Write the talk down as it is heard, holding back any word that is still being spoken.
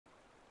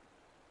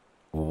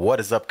What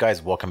is up,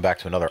 guys? Welcome back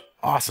to another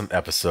awesome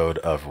episode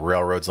of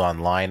Railroads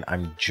Online.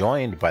 I'm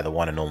joined by the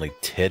one and only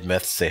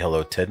Tidmouth. Say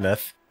hello,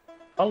 Tidmouth.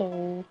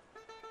 Hello.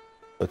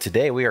 So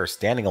today we are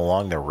standing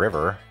along the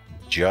river,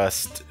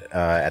 just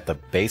at the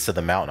base of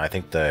the mountain. I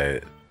think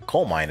the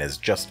coal mine is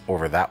just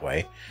over that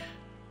way.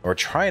 We're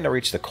trying to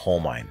reach the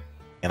coal mine,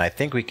 and I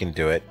think we can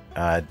do it.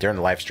 During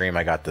the live stream,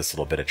 I got this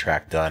little bit of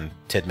track done.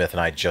 Tidmouth and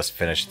I just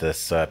finished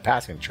this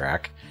passing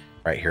track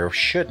right here.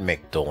 Should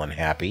make Dolan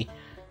happy.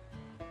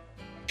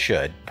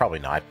 Should, probably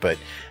not, but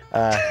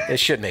it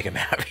should make him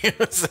happy.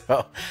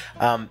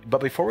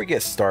 But before we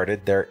get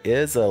started, there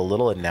is a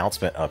little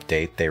announcement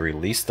update. They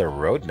released their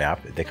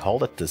roadmap. They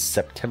called it the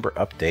September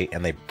update,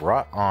 and they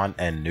brought on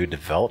a new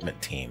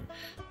development team.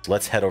 So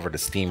let's head over to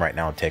Steam right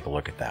now and take a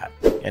look at that.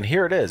 And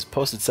here it is,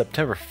 posted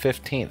September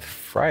 15th,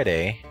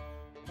 Friday,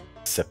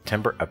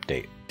 September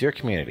update. Dear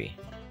community,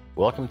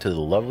 welcome to the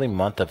lovely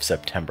month of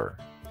September.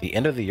 The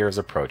end of the year is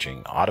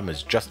approaching, autumn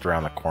is just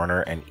around the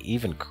corner, and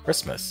even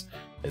Christmas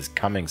is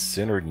coming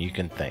sooner than you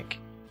can think.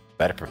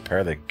 Better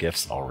prepare the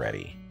gifts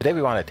already. Today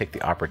we want to take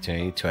the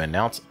opportunity to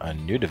announce a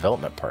new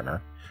development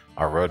partner,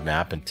 our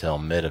roadmap until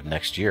mid of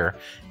next year,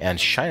 and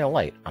shine a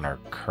light on our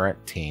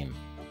current team.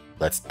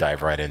 Let's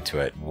dive right into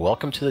it.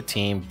 Welcome to the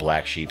team,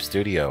 Black Sheep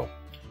Studio.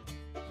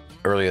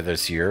 Earlier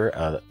this year,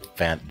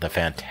 the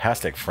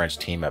fantastic French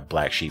team at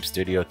Black Sheep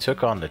Studio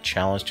took on the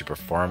challenge to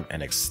perform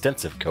an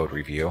extensive code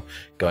review,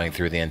 going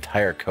through the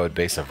entire code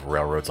base of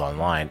Railroads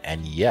Online,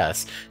 and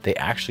yes, they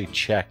actually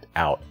checked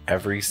out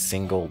every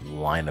single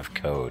line of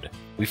code.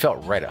 We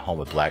felt right at home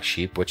with Black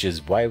Sheep, which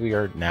is why we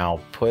are now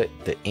put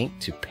the ink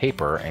to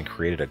paper and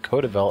created a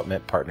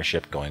co-development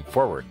partnership going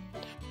forward.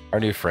 Our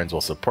new friends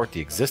will support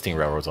the existing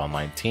Railroads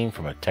Online team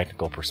from a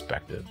technical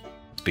perspective.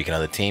 Speaking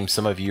of the team,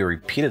 some of you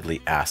repeatedly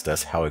asked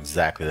us how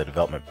exactly the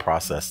development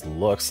process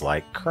looks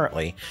like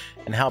currently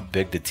and how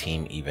big the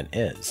team even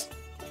is.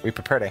 We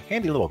prepared a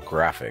handy little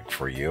graphic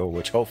for you,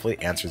 which hopefully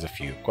answers a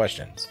few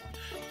questions.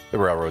 The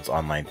Railroads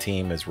Online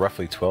team is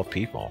roughly 12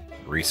 people.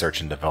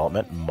 Research and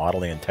development,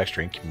 modeling and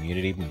texturing,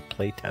 community, and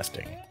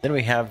playtesting. Then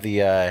we have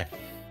the,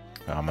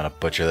 I'm going to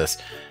butcher this,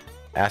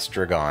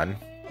 Astragon.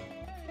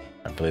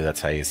 I believe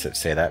that's how you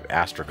say that.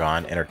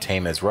 Astragon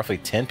Entertainment is roughly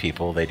 10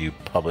 people. They do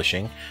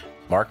publishing,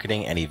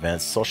 marketing and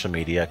events, social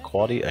media,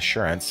 quality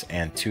assurance,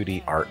 and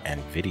 2D art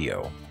and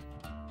video.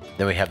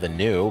 Then we have the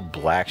new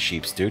Black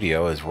Sheep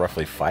Studio is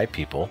roughly 5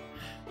 people.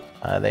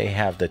 They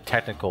have the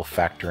technical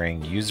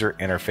factoring, user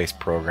interface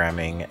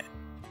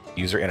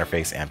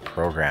and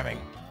programming.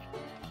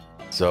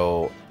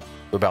 So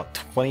about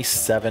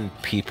 27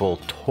 people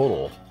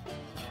total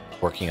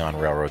working on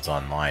Railroads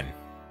Online.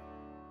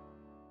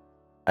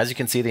 As you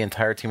can see, the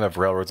entire team of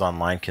Railroads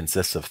Online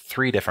consists of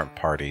 3 different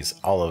parties,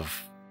 all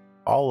of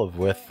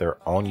with their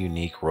own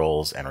unique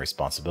roles and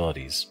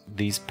responsibilities.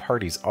 These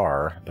parties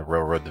are the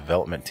Railroad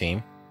Development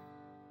Team,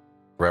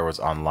 Railroads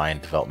Online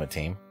Development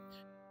Team,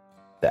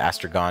 the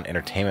Astragon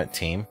Entertainment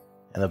Team,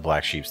 and the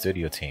Black Sheep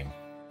Studio Team.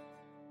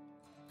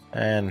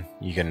 And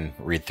you can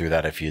read through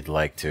that if you'd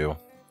like to.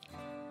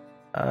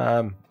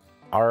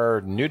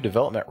 Our new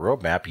development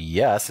roadmap,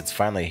 yes, it's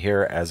finally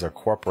here. As our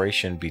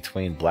cooperation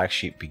between Black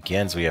Sheep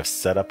begins, we have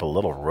set up a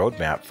little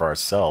roadmap for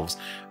ourselves,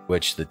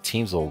 which the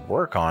teams will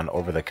work on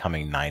over the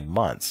coming 9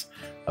 months.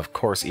 Of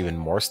course, even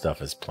more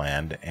stuff is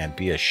planned, and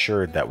be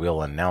assured that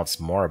we'll announce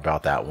more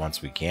about that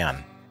once we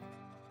can.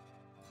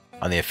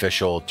 On the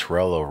official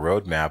Trello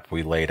roadmap,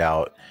 we laid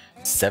out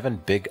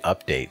 7 big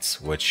updates,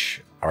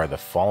 which are the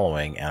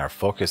following and are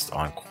focused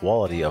on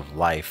quality of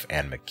life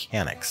and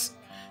mechanics.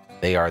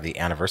 They are the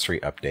anniversary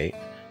update,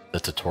 the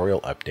tutorial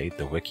update,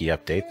 the wiki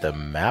update, the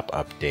map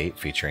update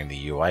featuring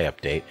the UI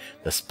update,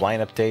 the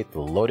spline update,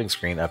 the loading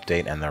screen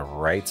update, and the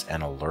rights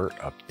and alert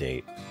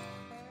update. I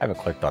haven't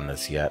clicked on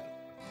this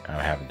yet. I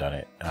haven't done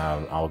it.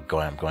 I'm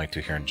going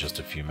to here in just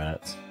a few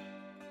minutes.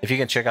 If you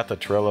can check out the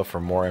Trello for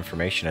more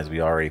information, as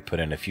we already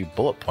put in a few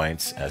bullet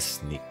points as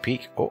sneak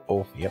peek.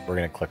 Yep, we're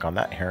going to click on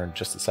that here in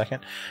just a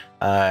second.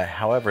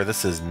 However,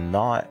 this is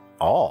not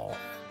all.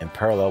 In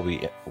parallel,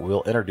 we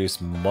will introduce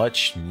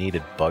much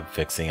needed bug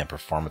fixing and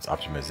performance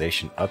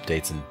optimization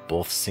updates in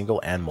both single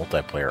and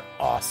multiplayer.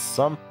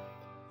 Awesome.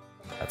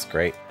 That's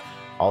great.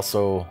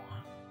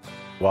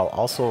 While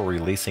also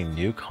releasing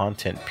new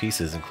content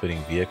pieces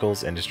including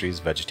vehicles, industries,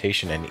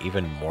 vegetation, and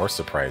even more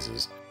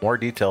surprises. More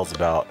details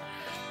about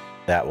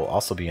that will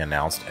also be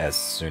announced as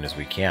soon as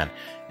we can.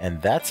 And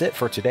that's it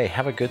for today.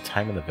 Have a good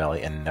time in the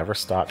valley and never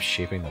stop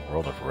shaping the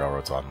world of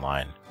Railroads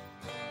Online.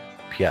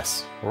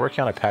 P.S. We're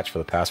working on a patch for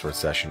the password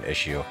session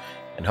issue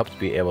and hope to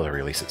be able to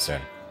release it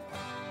soon.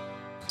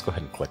 Let's go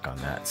ahead and click on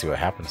that and see what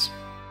happens.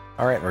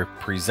 Alright, we're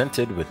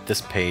presented with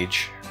this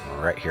page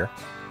right here.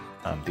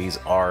 These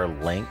are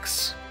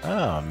links.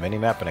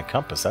 Minimap and a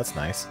compass, that's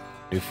nice.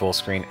 New full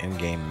screen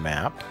in-game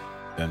map.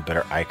 And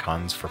better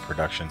icons for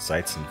production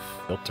sites and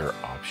filter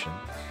options.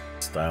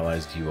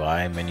 Stylized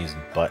UI, menus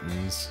and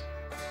buttons.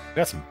 We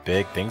got some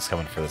big things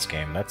coming for this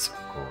game. That's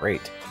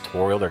great.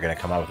 Tutorial, they're going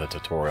to come out with a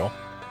tutorial.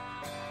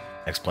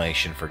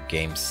 Explanation for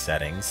game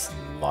settings.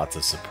 Lots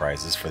of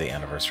surprises for the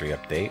anniversary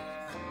update.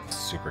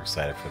 Super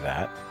excited for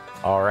that.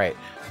 All right.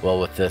 Well,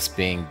 with this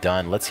being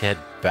done, let's head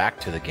back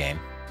to the game,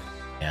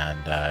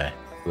 and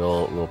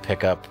we'll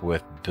pick up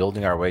with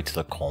building our way to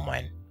the coal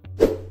mine.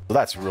 So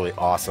that's really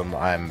awesome.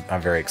 I'm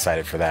very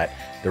excited for that.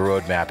 The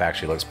roadmap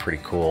actually looks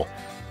pretty cool.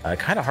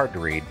 Kind of hard to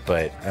read,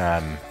 but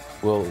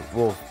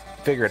we'll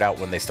figure it out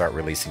when they start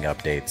releasing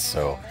updates.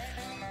 So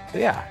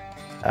yeah.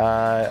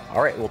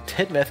 All right. Well,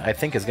 Tidmouth, I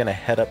think, is going to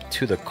head up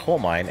to the coal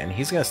mine, and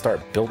he's going to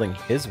start building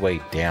his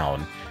way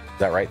down. Is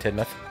that right,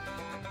 Tidmouth?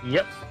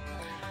 Yep.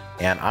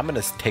 And I'm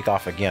going to take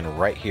off again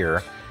right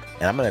here,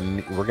 and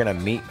we're going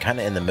to meet kind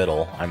of in the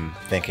middle. I'm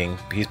thinking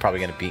he's probably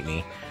going to beat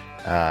me.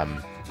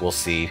 We'll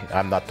see.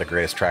 I'm not the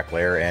greatest track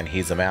player, and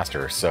he's a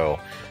master, so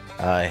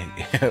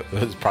it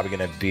was probably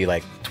going to be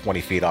like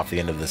 20 feet off the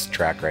end of this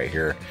track right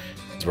here.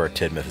 Is where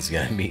Tidmouth is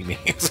going to meet me.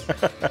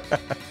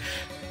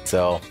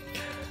 So,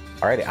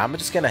 alrighty, I'm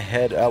just going to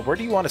head... where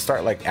do you want to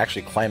start, like,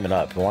 actually climbing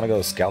up? You want to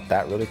go scout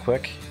that really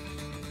quick?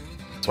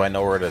 So I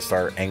know where to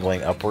start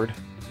angling upward?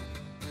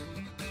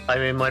 I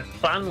mean, my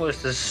plan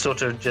was to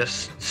sort of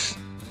just...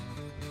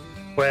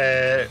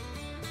 So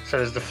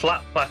there's the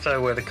flat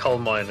plateau where the coal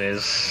mine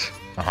is.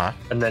 Uh-huh.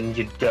 And then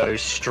you'd go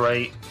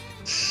straight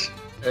east.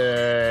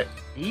 I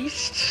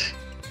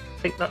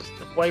think that's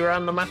the way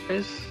around the map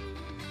is.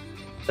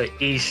 So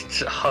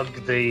east, hug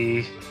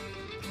the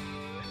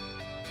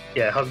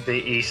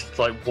east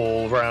like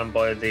wall round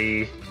by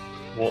the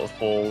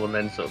waterfall, and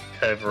then sort of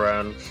curve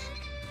around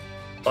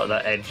like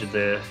that edge of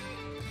the...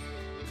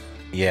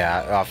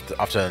 Yeah,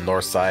 off to the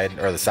north side,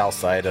 or the south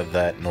side of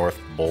that north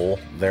bowl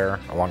there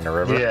along the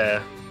river.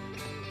 Yeah.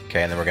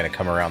 Okay, and then we're going to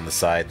come around the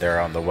side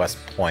there on the west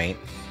point,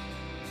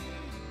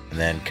 and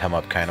then come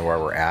up kind of where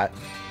we're at.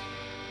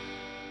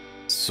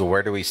 So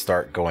where do we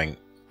start going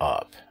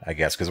up, I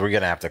guess? Because we're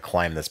going to have to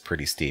climb this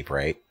pretty steep,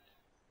 right?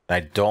 And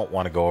I don't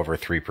want to go over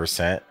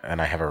 3%,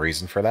 and I have a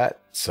reason for that.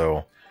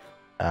 So,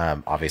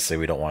 obviously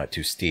we don't want it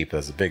too steep.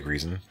 That's a big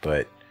reason,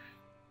 but...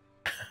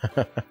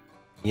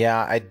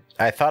 Yeah,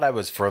 I thought I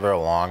was further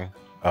along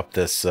up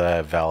this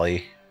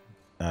valley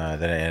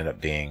than it ended up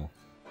being,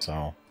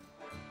 so...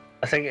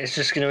 I think it's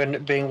just going to end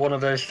up being one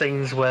of those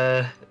things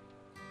where...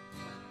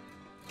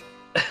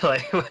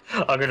 like,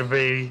 I'm going to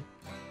be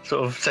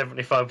sort of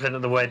 75%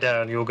 of the way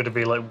down, you're going to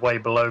be like way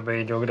below me,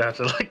 and you're going to have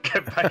to like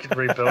get back and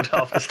rebuild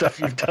half the stuff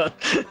you've done.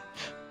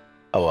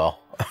 Oh well.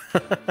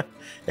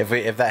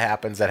 If that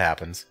happens, that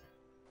happens.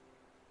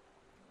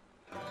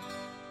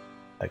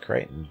 Like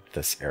right in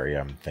this area,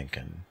 I'm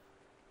thinking...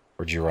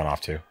 Where'd you run off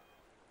to?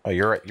 Oh,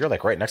 you're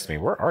like right next to me.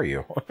 Where are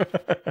you?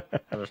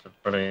 I'm just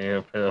running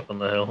up on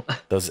the hill.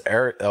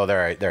 Oh,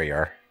 there you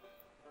are.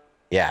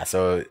 Yeah,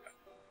 so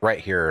right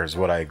here is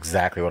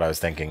exactly what I was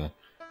thinking.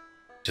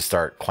 Just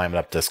start climbing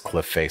up this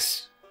cliff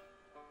face.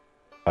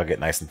 I'll get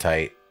nice and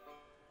tight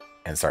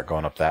and start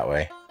going up that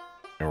way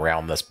and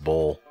around this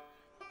bowl.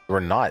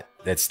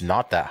 It's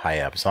not that high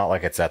up. It's not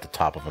like it's at the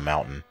top of a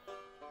mountain.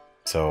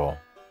 So,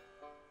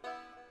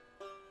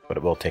 but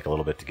it will take a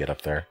little bit to get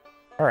up there.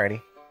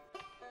 Alrighty.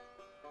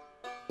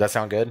 Does that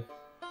sound good?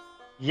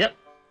 Yep.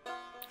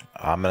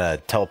 I'm going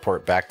to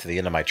teleport back to the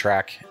end of my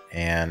track,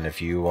 and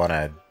if you want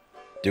to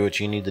do what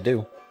you need to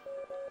do.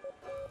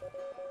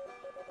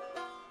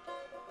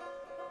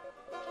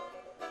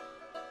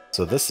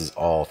 So this is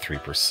all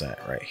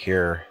 3% right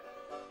here,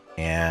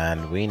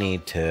 and we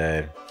need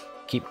to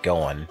keep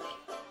going,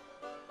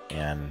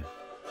 and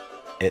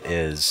it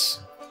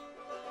is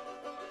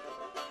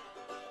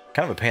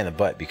kind of a pain in the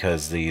butt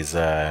because these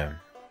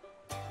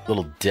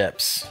little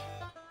dips,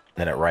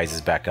 then it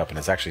rises back up, and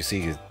it's actually,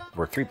 see,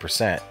 we're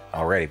 3%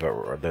 already,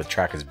 but the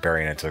track is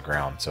burying into the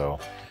ground, so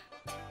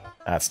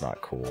that's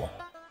not cool.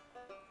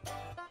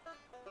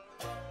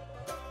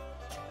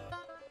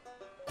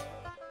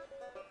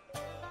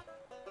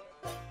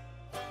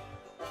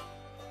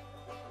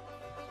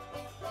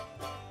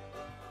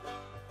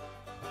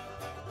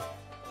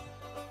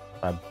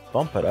 I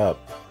bump it up.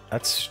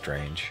 That's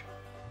strange.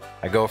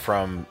 I go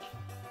from,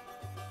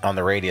 on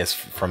the radius,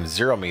 from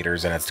 0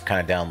 meters, and it's kind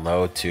of down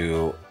low,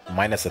 to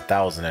minus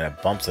 1,000, and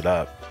it bumps it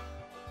up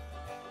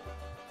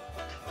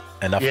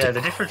enough. Yeah, the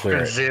difference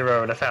between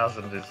 0 and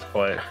 1,000 is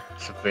quite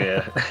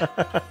severe.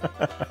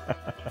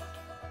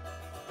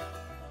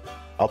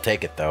 I'll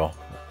take it though,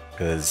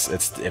 because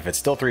if it's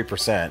still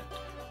 3%,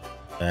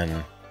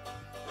 then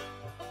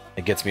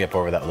it gets me up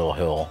over that little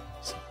hill.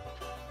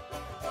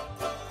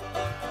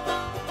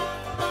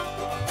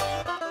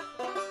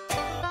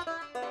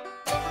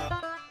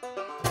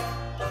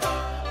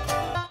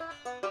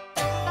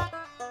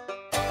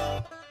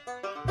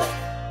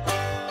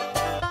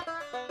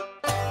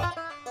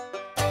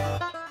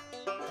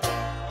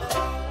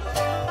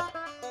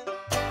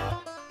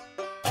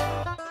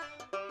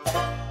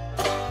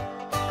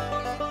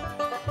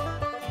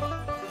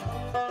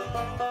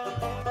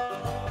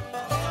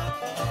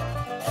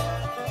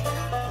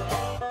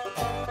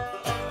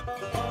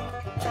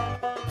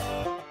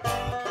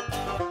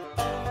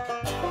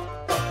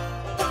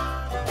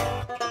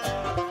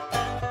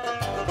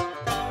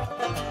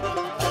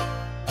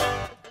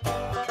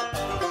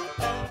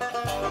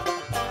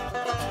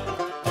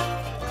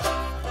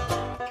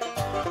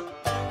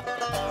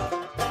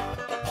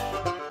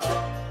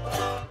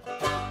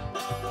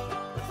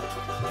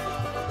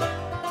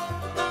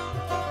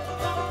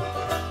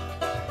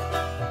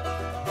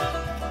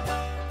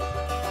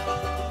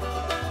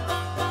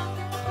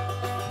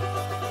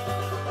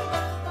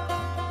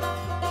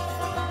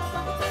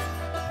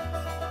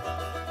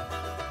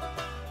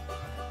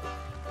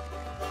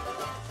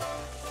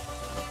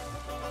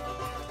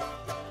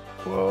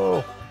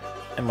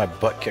 And my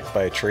butt kicked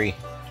by a tree.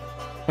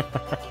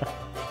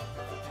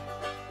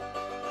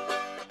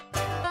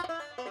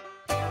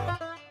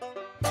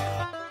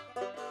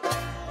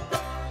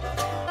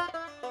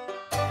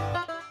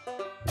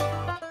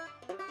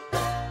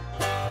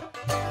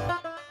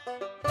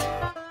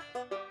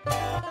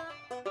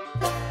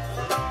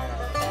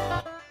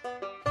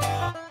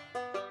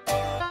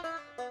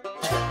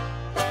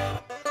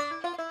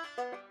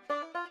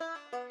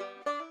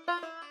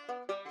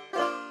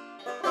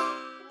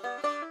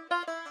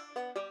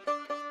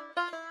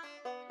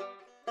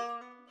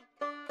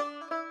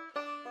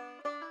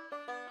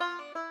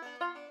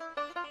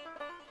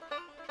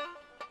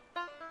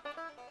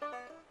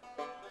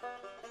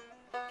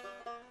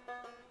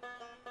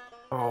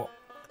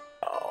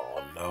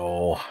 Oh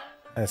no,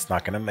 that's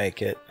not gonna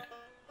make it.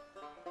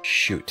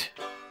 Shoot.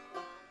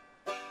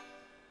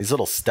 These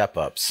little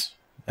step-ups,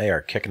 they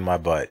are kicking my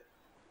butt.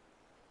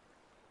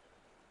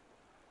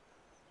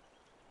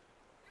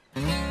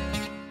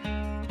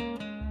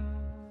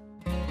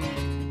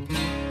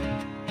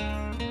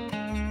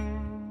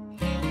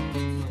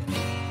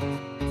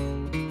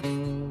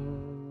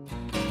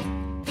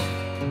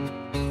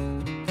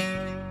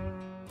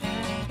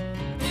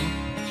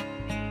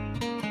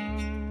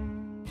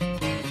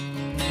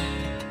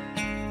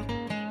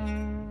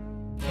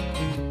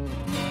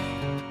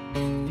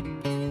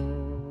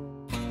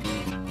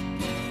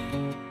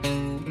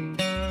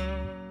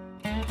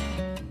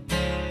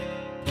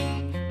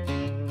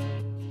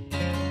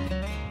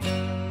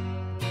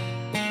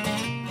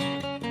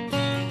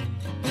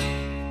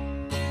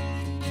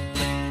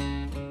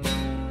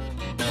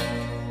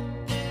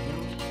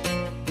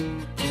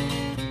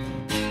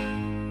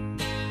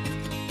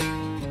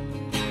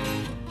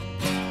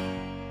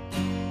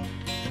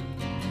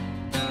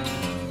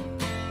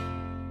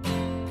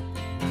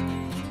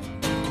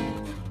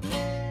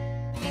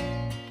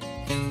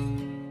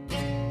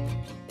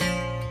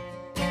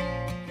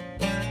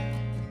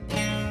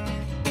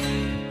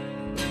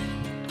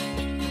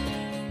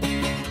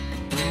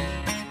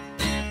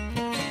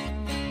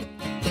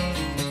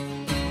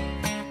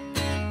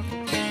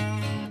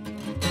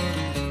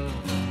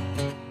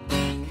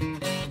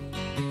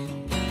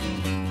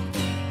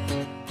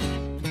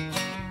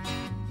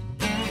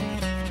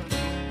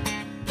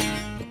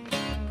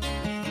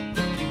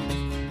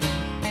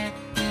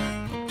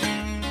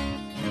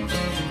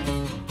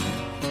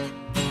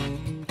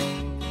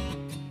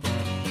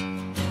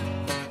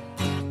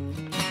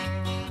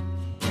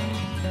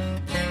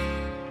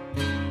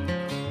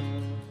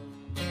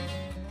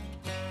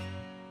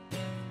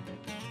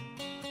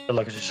 But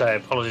like I just say,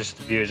 apologies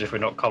to the viewers if we're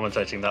not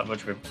commentating that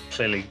much. We're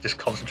clearly just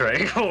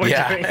concentrating on what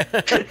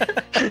we're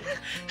doing.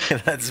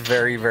 That's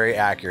very, very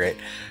accurate.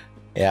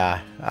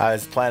 Yeah, I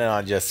was planning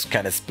on just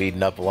kind of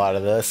speeding up a lot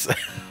of this.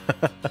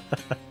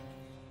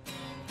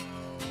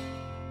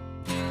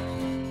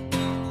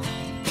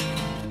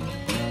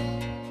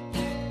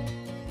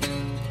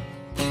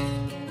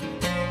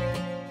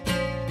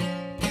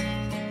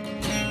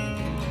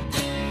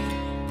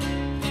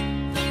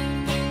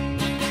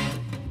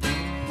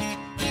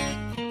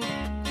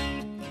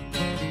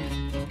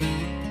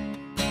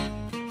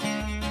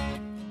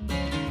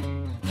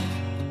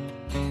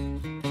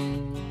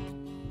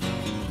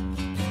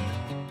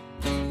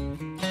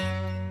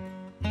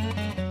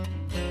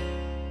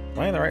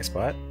 Am I in the right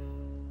spot?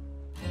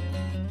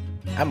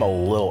 I'm a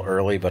little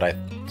early, but I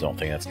don't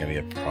think that's going to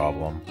be a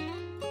problem.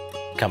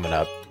 Coming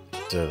up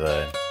to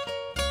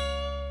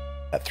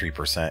that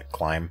 3%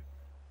 climb.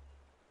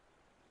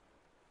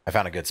 I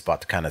found a good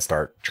spot to kind of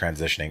start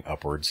transitioning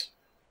upwards.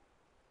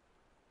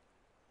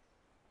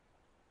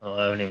 Well,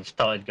 I haven't even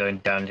started going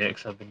down yet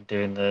because I've been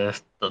doing the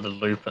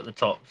loop at the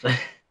top. So.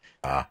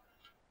 Ah.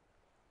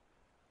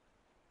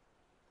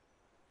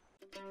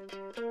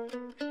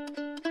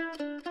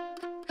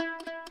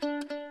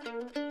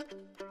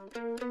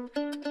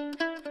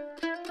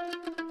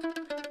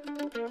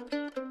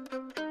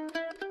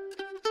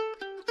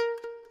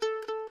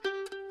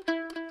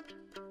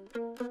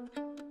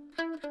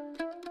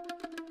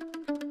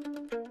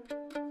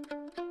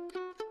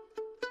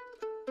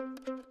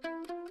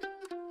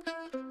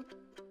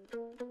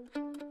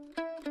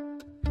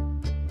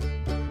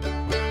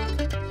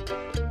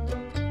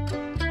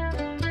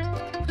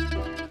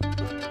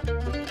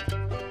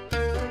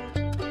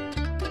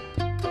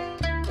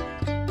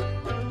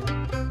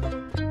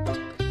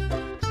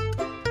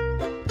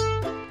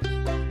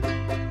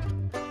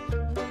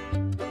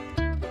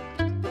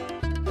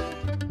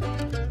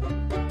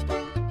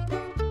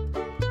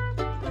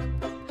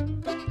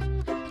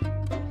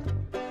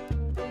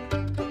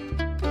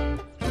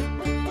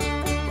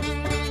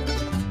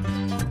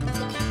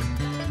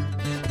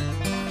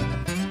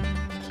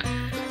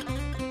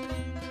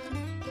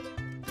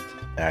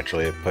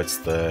 Actually, it puts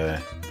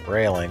the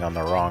railing on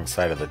the wrong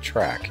side of the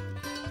track.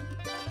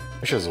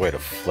 Wish there was a way to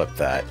flip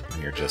that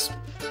when you're just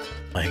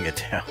laying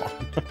it down.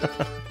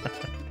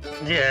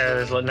 Yeah,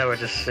 there's like nowhere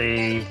to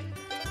see.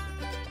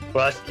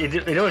 Well,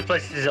 it always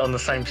places it on the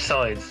same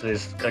side, so I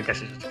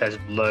guess it's just a case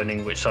of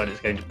learning which side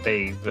it's going to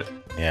be. But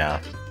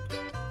yeah.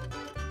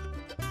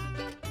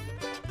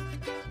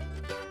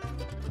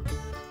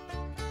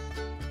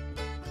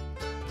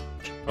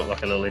 put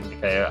like a little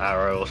indicator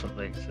arrow or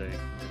something, so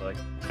like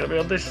it's gonna be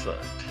on this side.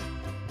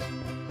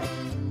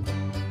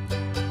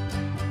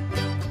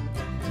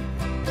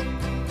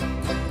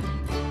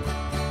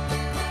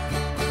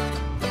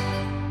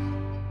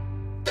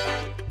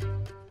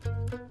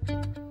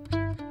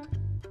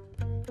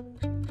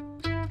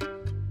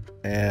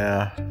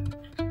 Yeah,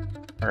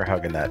 we're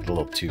hugging that a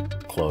little too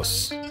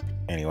close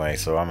anyway,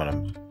 so I'm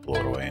gonna blow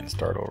it away and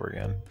start over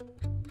again.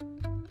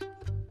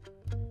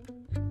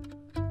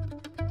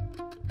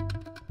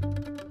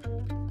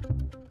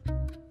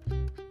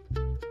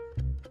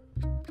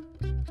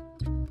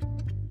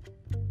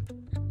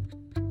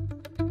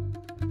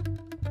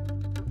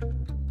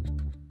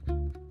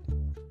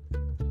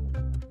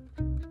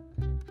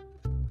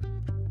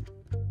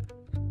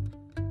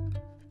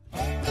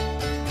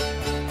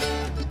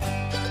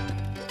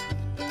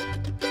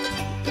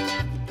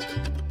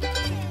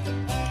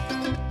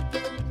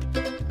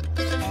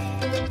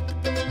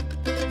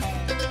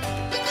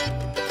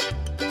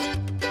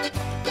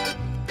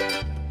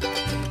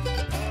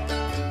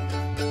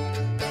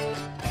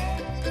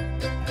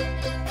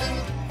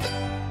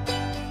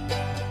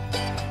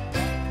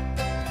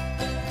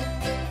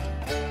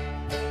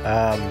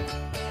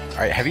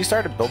 Alright, have you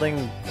started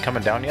building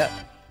coming down yet?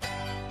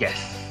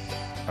 Yes.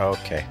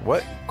 Okay,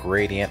 what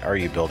gradient are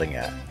you building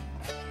at?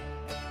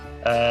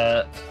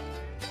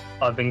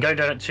 I've been going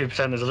down at 2%.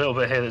 There's a little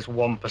bit here that's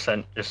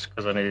 1% just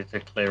because I needed to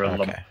clear a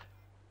lump.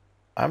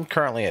 I'm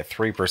currently at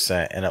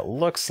 3%, and it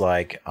looks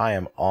like I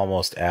am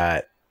almost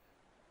at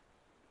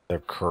the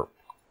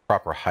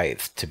proper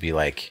height to be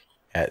like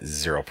at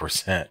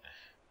 0%.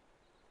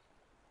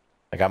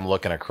 Like I'm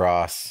looking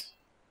across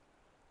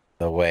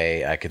the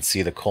way I can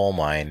see the coal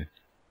mine,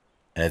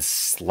 and it's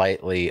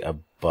slightly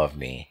above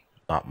me,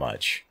 not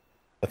much.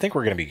 I think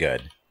we're going to be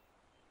good.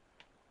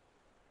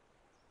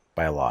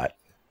 By a lot.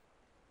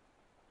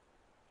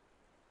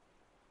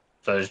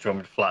 So do you want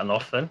me to flatten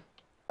off then?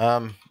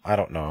 I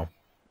don't know.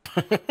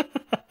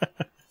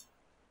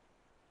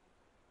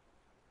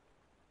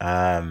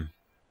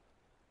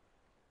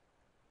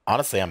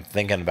 Honestly, I'm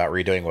thinking about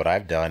redoing what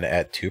I've done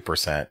at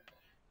 2%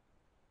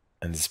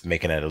 and just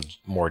making it a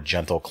more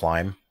gentle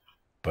climb,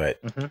 but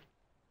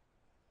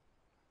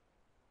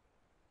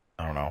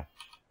I don't know.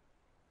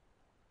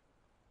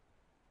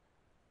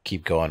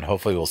 Keep going.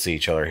 Hopefully we'll see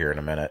each other here in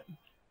a minute.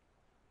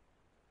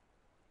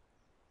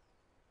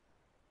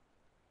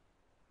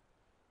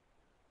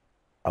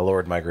 I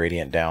lowered my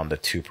gradient down to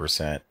 2%.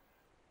 Let's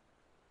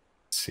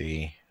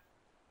see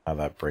how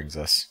that brings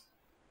us.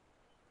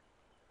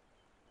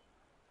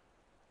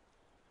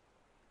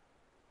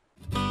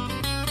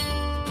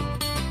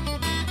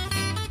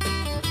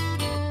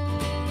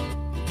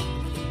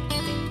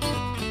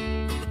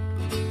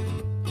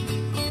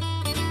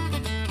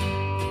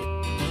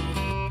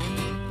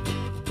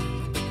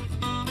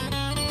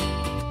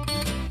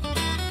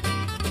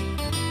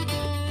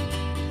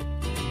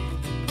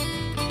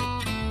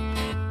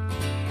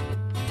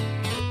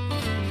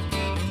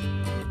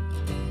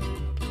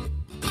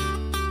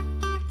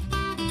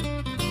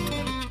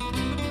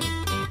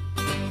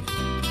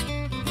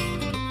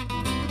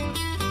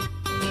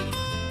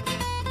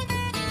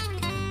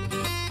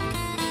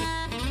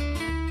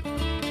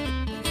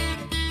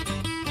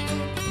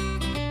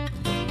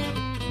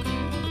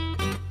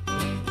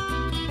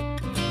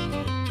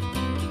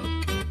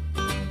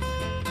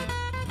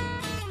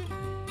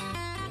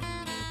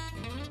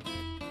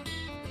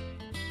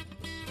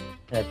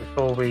 Yeah,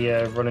 before we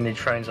run any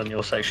trains on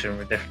your section,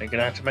 we're definitely going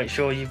to have to make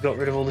sure you've got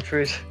rid of all the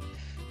trees.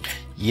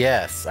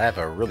 Yes, I have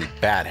a really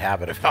bad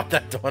habit about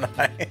that, don't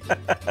I?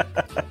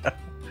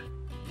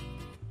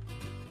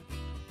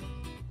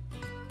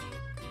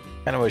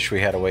 Kind of wish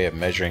we had a way of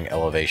measuring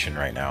elevation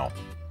right now.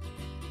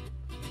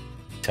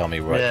 Tell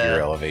me what your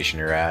elevation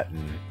you're at,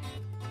 and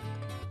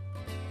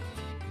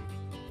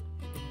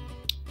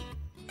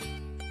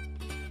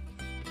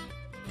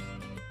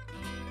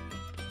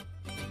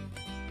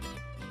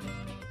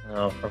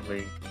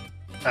probably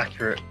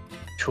accurate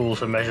tools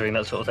for measuring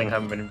that sort of thing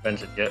haven't been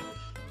invented yet.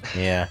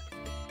 Yeah.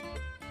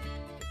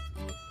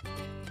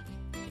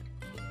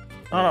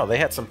 Oh no, they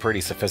had some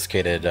pretty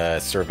sophisticated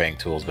surveying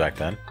tools back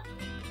then.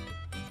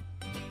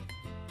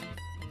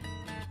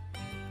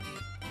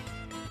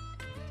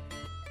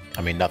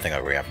 I mean, nothing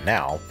like we have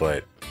now,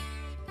 but...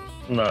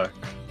 No.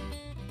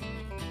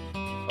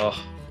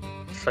 Oh,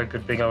 it's so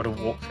good being able to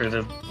walk through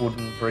the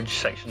wooden bridge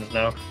sections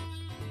now.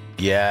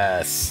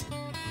 Yes!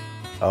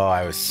 Oh,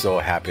 I was so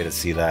happy to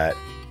see that.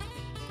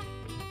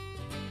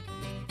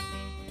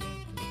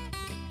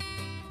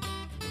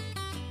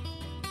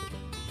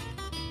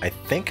 I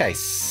think I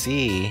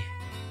see...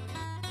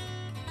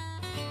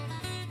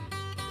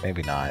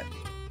 Maybe not.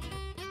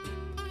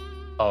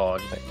 Oh,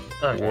 okay.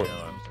 No,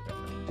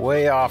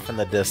 way off in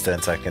the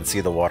distance, I can see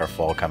the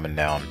waterfall coming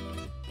down.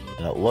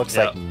 And it looks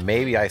like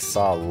maybe I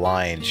saw a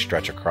line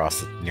stretch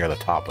across near the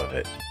top of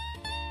it.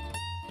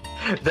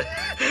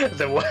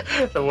 The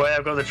way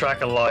I've got the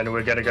tracker line,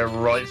 we're going to go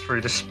right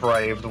through the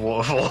spray of the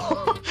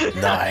waterfall.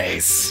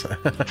 Nice.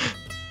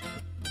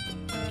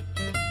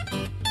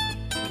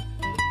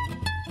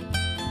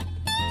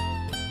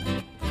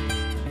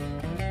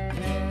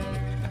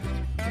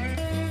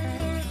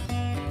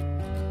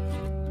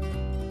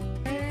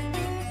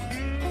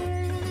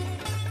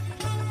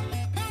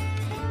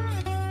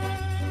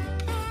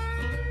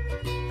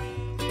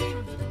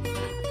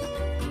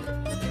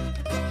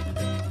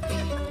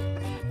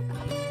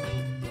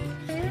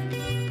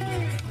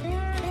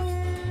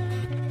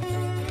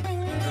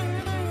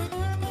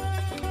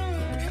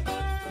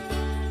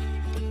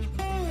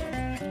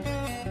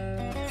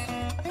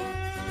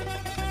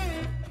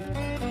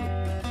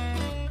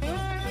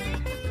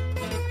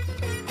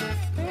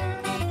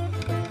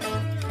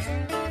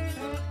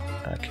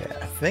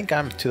 think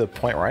I'm to the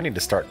point where I need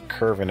to start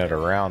curving it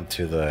around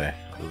to the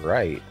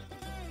right.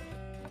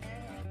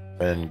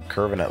 Been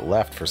curving it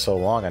left for so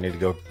long, I need to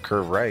go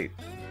curve right.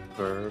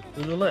 Curve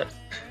to the left.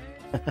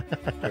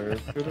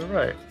 Curve to the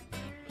right.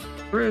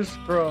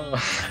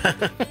 Crisscross.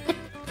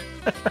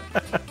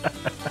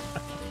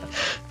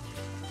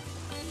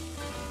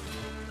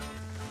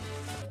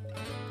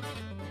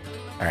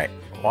 Alright,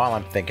 while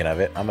I'm thinking of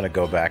it, I'm going to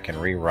go back and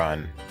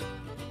rerun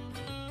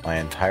my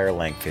entire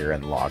length here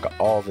and log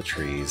all the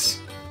trees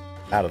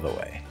out of the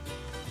way.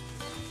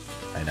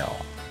 I know.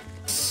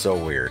 So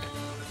weird.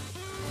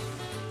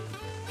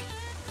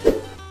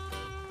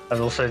 And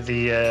also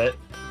the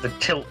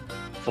tilt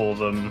for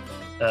them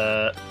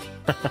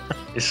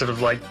is sort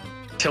of like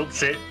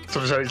tilts it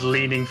sort of so it's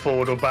leaning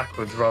forward or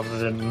backwards rather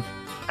than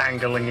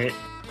angling it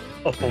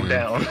up or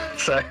down.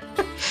 So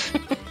it's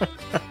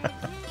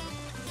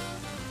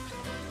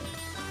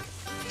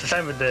the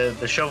same with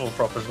the shovel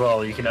prop as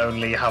well. You can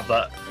only have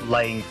that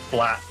laying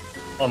flat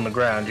on the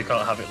ground. You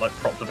can't have it like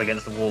propped up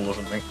against the wall or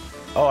something.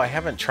 Oh, I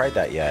haven't tried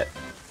that yet.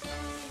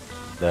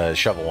 The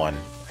shovel one.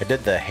 I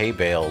did the hay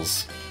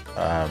bales,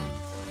 and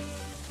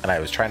I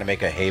was trying to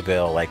make a hay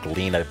bale like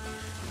lean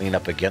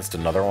up against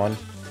another one,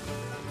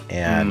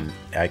 and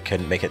I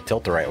couldn't make it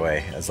tilt the right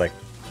way. I was like,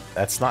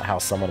 that's not how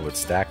someone would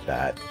stack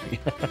that.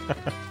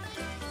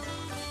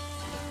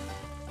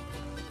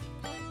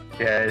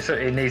 Yeah, so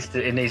it needs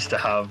to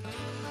have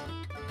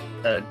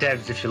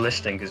devs, if you're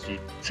listening, because you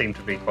seem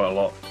to be quite a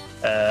lot.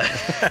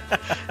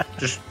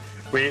 Just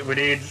we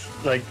need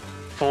like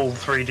full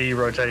 3D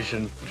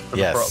rotation for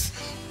the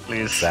props,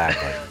 please.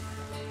 Exactly.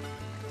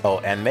 Oh,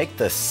 and make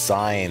the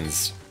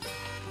signs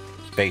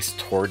face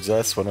towards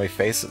us when we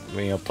place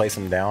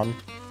them down.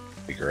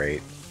 Be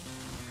great.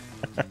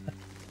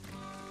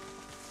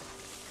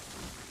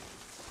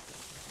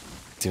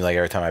 Seems like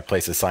every time I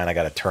place a sign, I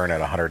got to turn at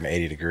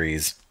 180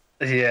 degrees.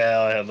 Yeah,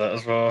 I had that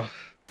as well.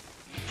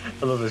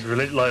 I love this.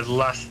 Really, like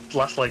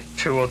last like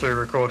 2 or 3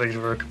 recordings,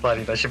 we were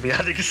complaining they should be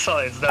adding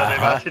signs. Now they've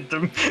added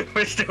them.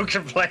 We're still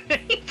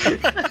complaining.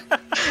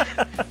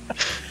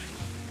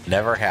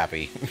 Never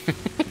happy.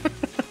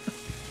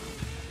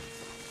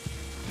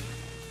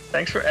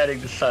 Thanks for adding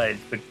the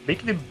signs, but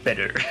making them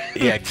better.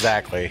 Yeah,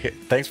 exactly.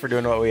 Thanks for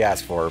doing what we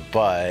asked for,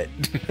 but...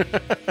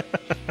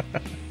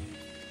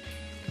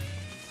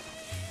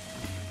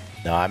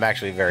 No, I'm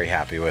actually very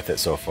happy with it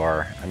so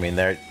far. I mean,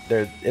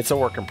 it's a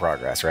work in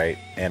progress, right?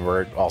 And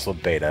we're also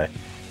beta,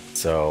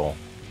 so,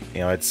 you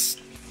know, it's...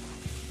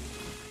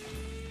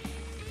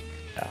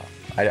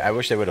 I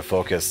wish they would have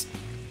focused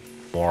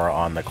more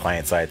on the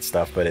client-side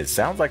stuff, but it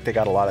sounds like they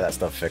got a lot of that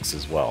stuff fixed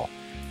as well.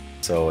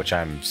 So, which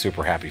I'm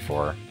super happy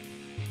for.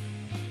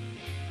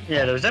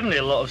 Yeah, there was definitely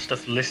a lot of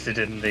stuff listed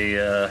in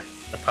the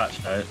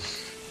patch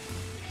notes.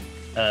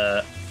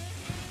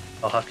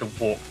 I'll have to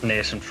walk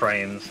near some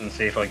trains and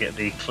see if I get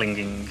the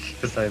clinging,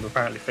 because they've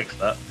apparently fixed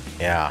that.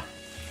 Yeah.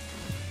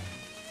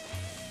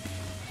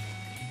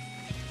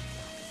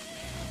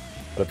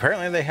 But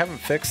apparently they haven't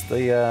fixed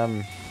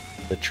the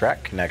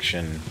track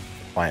connection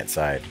client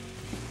side.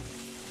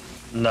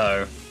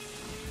 No.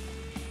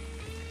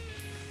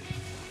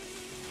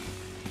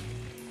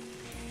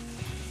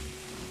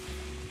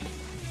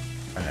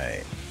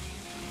 Alright.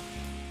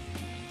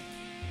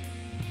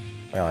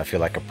 Well, I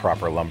feel like a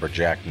proper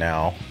lumberjack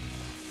now.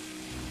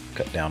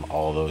 Cut down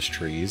all those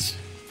trees.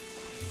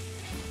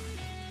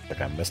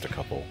 Like I missed a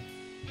couple.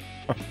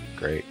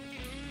 Great.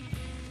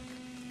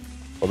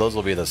 Well, those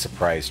will be the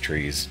surprise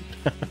trees.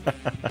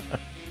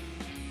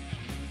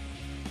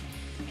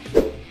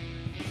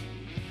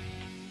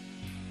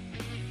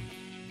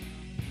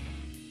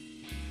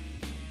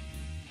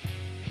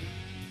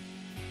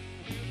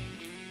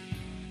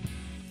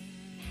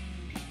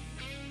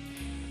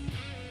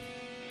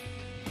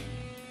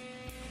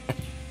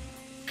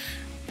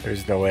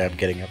 There's no way I'm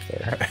getting up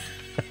there.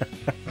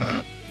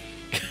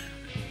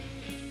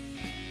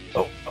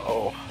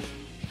 Oh.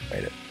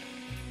 Wait it.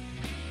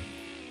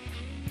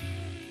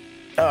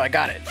 Oh, I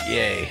got it.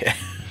 Yay.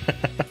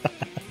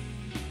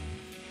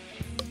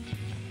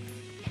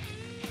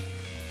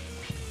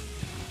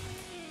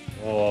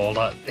 Oh,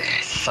 that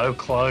is so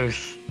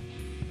close.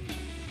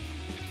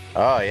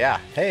 Oh, yeah.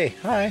 Hey,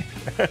 hi.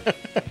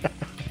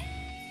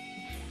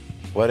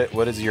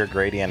 What is your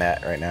gradient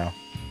at right now?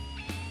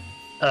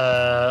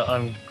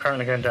 I'm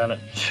currently going down at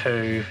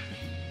 2.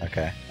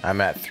 Okay,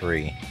 I'm at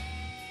 3.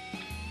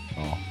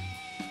 Oh,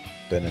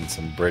 been in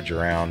some bridge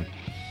around.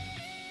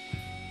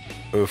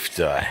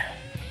 Oofda.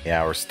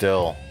 Yeah, we're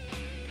still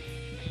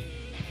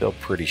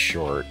pretty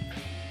short.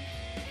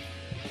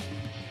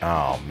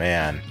 Oh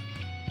man,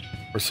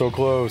 we're so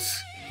close.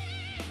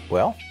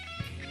 Well,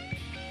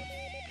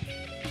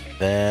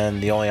 then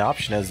the only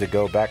option is to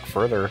go back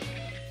further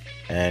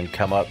and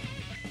come up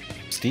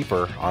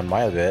steeper on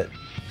my bit.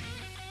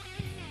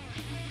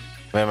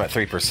 I'm at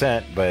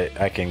 3%, but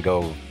I can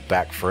go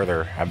back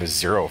further. I'm at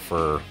 0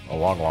 for a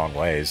long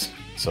ways,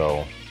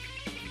 so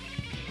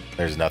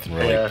there's nothing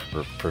really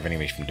preventing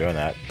me from doing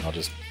that. I'll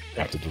just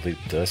have to delete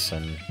this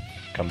and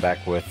come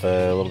back with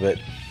a little bit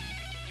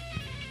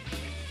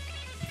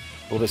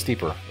little bit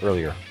steeper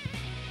earlier.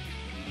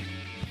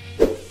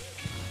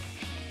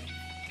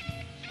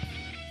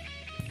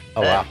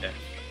 Oh wow.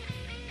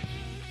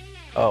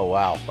 Oh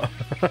wow.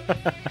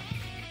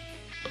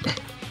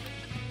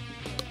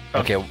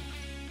 Okay.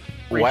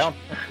 Why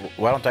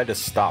don't I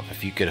just stop?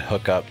 If you could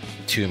hook up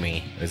to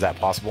me, is that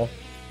possible?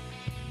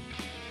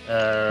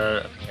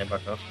 Okay,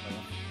 back up.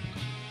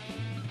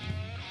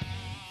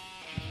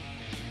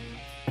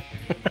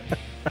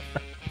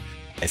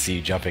 I see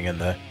you jumping in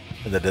the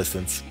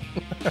distance.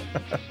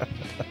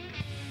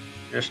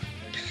 Just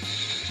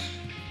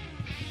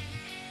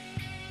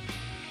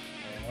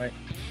wait.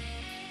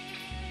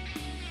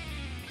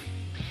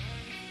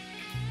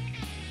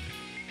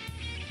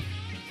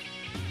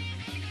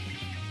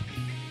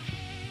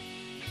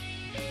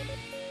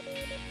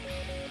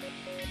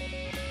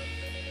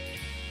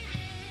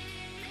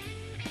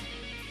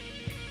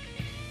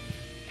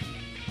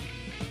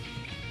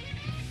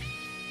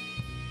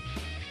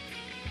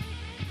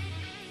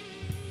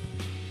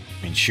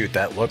 I mean, shoot,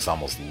 that looks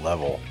almost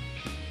level.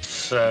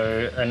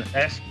 So an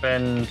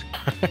S-bend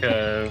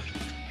curve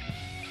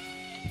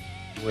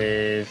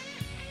with,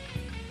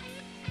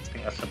 I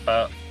think that's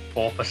about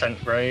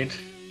 4% grade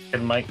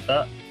can make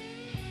that.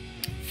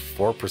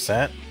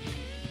 4%?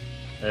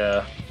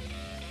 Yeah.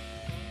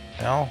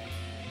 Well,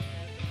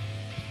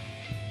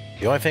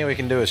 the only thing we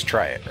can do is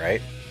try it,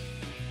 right?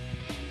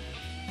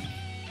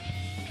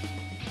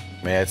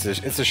 I mean, it's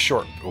a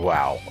short.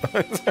 Wow.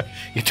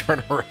 You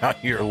turn around,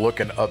 you're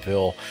looking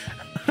uphill.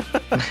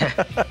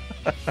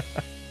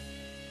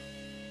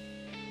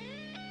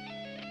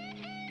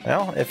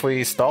 Well, if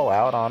we stall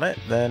out on it,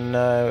 then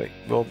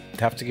we'll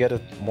have to get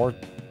a more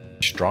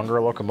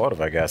stronger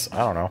locomotive, I guess. I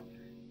don't know.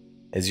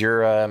 Is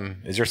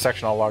your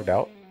section all logged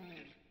out?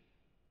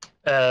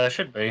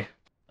 Should be.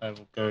 I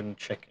will go and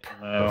check it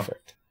now.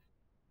 Perfect.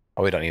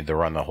 Oh, we don't need to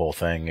run the whole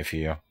thing if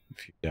you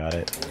got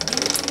it.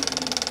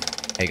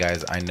 Hey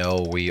guys, I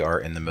know we are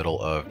in the middle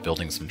of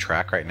building some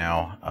track right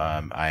now.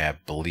 I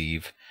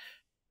believe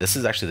this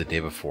is actually the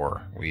day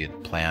before we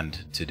had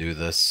planned to do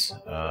this,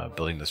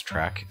 building this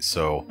track.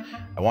 So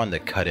I wanted to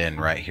cut in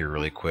right here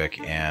really quick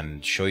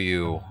and show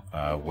you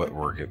what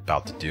we're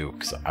about to do,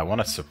 because I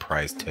want to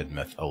surprise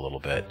Tidmouth a little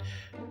bit,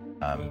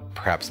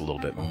 perhaps a little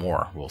bit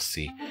more. We'll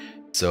see.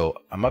 So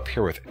I'm up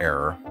here with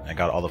Error. I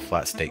got all the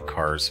flat state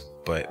cars,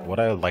 but what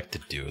I would like to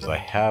do is I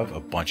have a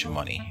bunch of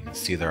money. You can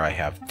see there I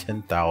have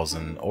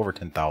over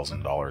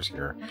 $10,000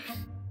 here,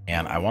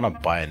 and I want to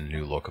buy a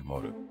new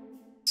locomotive.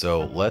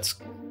 So let's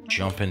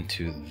jump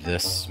into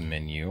this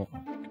menu.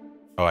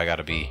 Oh, I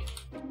gotta be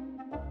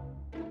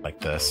like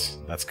this.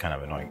 That's kind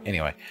of annoying.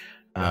 Anyway,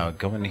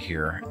 go in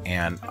here,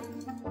 and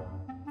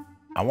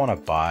I want to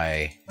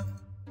buy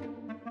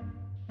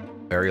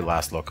very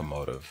last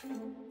locomotive.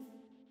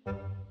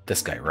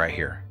 This guy right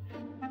here,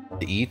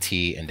 the ET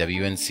and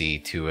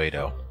WNC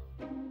 280.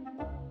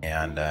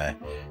 And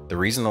the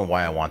reason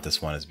why I want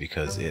this one is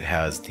because it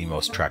has the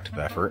most tractive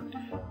effort.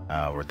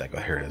 Where'd that go?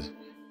 Here it is.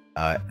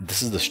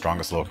 This is the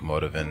strongest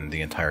locomotive in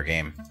the entire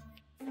game.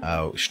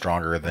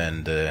 Stronger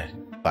than the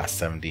Class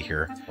 70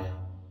 here.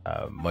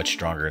 Much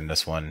stronger in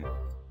this one.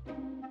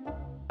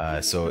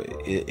 So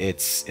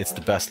it's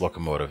the best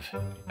locomotive, you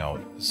know,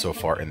 so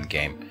far in the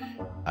game.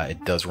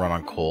 It does run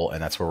on coal,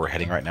 and that's where we're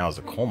heading right now, is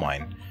a coal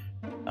mine.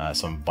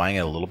 So I'm buying it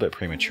a little bit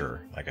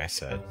premature, like I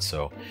said.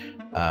 So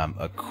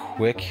a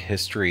quick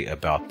history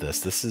about this.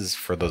 This is,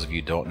 for those of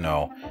you who don't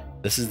know,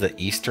 this is the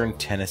Eastern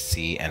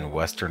Tennessee and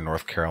Western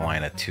North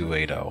Carolina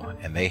 280,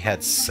 and they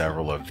had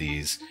several of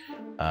these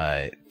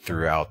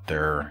throughout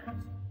their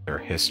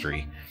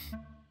history.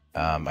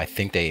 I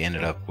think they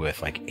ended up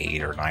with like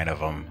 8 or 9 of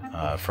them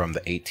from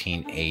the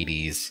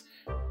 1880s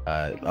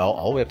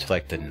all the way up to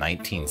like the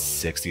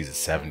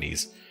 1960s and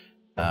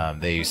 70s.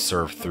 They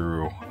served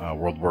through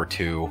World War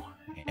II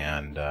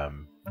and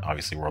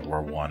obviously World War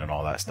I and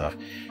all that stuff.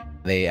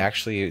 They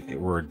actually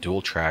were a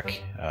dual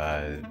track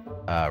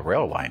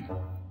rail line,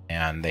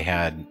 and they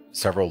had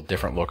several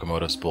different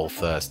locomotives,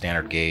 both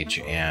standard gauge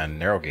and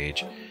narrow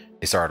gauge.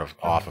 They started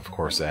off, of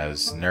course,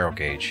 as narrow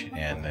gauge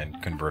and then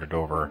converted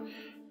over,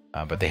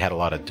 but they had a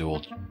lot of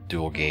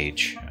dual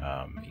gauge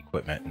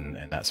equipment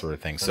and that sort of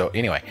thing. So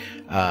anyway,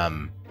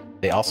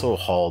 they also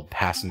hauled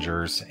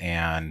passengers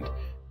and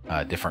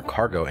different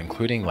cargo,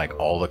 including like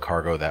all the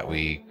cargo that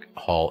we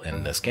haul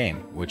in this game,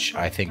 which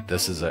I think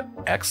this is an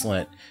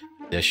excellent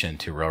addition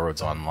to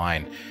Railroads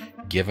Online,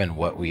 given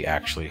what we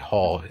actually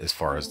haul as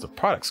far as the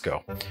products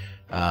go.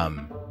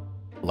 Iron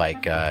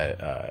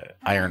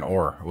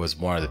ore was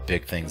one of the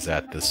big things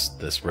that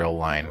this rail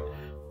line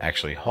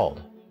actually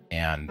hauled,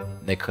 and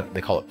they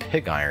call it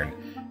pig iron.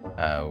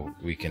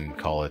 We can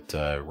call it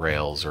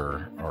rails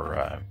or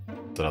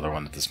the other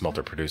one that the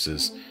smelter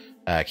produces.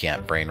 I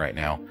can't brain right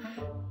now.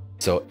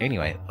 So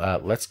anyway,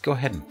 let's go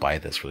ahead and buy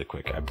this really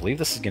quick. I believe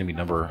this is going to be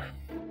number...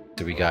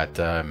 So we got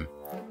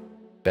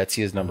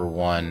Betsy is number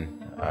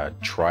 1,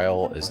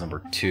 Trial is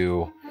number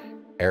 2,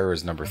 Error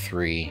is number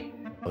 3.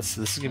 This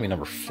is going to be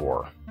number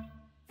 4.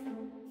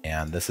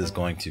 And this is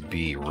going to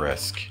be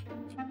Risk,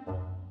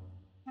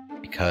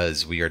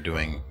 because we are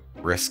doing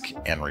risk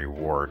and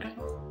reward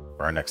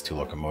for our next two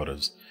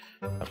locomotives.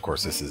 Of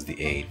course, this is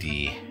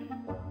the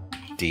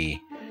ADD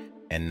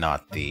and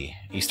not the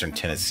Eastern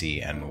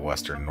Tennessee and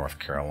Western North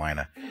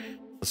Carolina.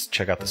 Let's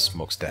check out the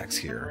smokestacks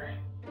here.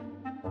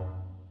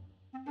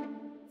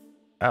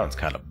 That one's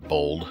kind of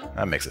bold.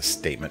 That makes a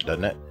statement,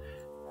 doesn't it?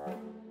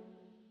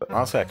 But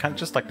honestly, I kind of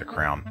just like the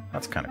crown.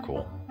 That's kind of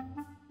cool.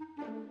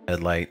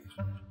 Headlight.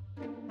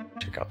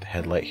 Check out the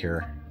headlight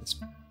here.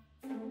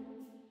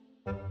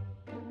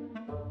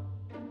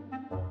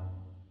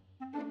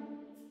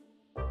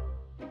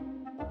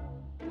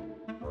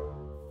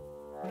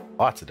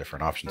 Lots of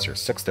different options here.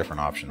 6 different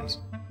options.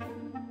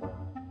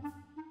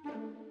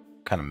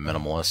 Kind of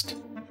minimalist.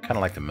 Kind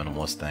of like the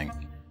minimalist thing.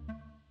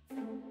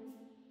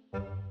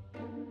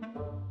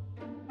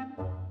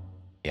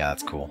 Yeah,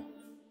 that's cool.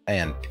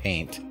 And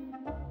paint.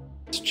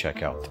 Let's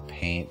check out the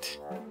paint.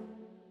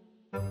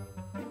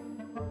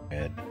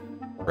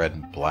 Red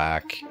and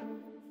black.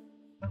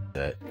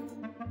 That.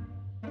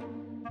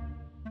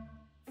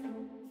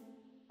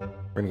 We're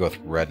gonna go with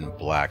red and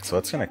black. So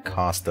that's gonna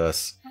cost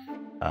us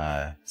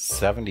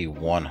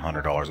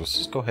 $7,100. Let's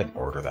just go ahead and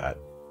order that.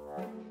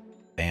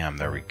 Bam,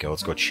 there we go.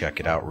 Let's go check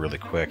it out really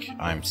quick.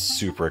 I'm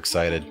super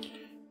excited.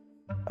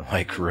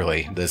 Like,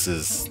 really, this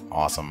is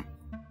awesome.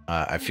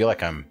 I feel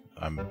like I'm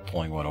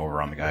pulling one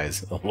over on the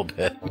guys a little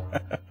bit.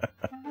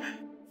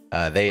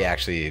 They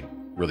actually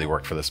really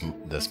worked for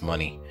this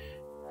money,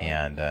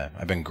 and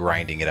I've been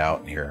grinding it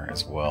out here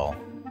as well.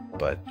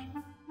 But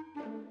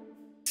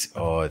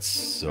oh, it's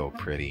so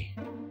pretty,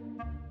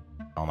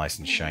 all nice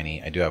and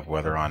shiny. I do have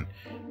weather on.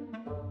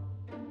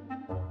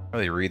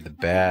 Really read the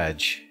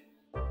badge.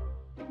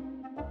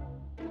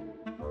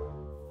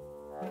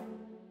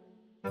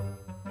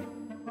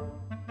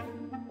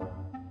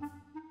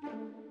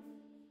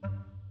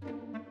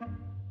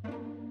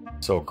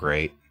 So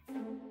great.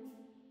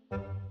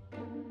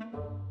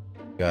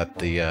 Got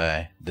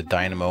the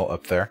dynamo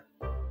up there.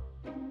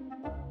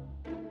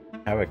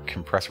 Have a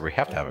compressor. We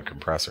have to have a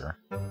compressor.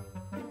 Yeah,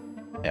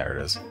 there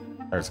it is.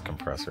 There's a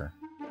compressor.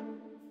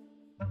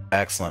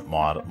 Excellent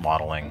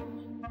modeling.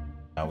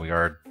 We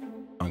are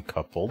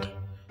uncoupled.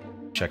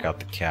 Check out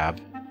the cab.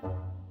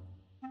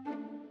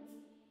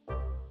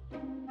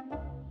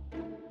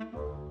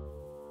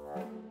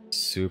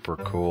 Super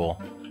cool.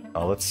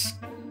 Let's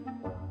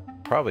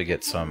probably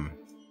get some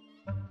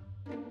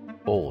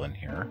pull in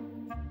here.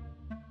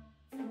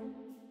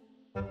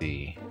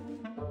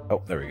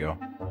 Oh, there we go.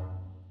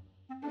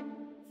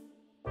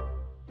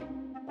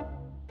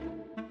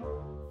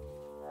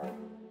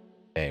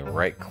 Okay,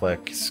 right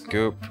click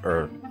scoop,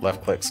 or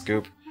left click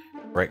scoop,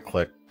 right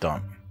click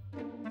dump.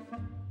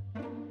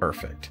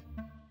 Perfect.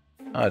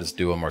 I'll just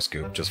do one more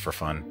scoop just for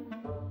fun.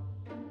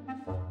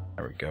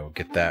 There we go.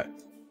 Get that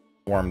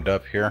warmed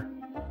up here.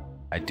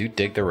 I do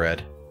dig the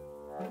red.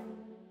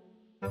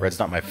 Red's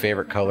not my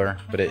favorite color,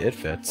 but it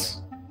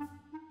fits.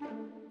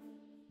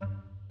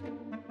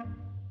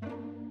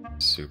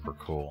 Super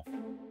cool.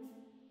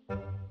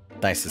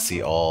 Nice to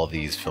see all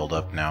these filled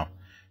up now.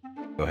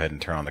 Go ahead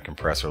and turn on the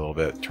compressor a little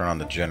bit. Turn on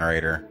the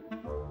generator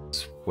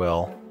as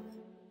well.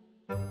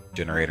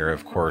 Generator,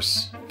 of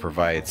course,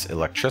 provides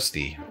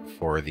electricity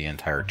for the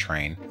entire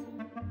train.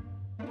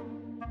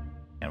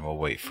 And we'll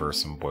wait for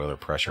some boiler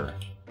pressure.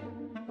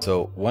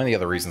 So one of the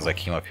other reasons I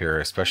came up here,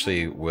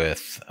 especially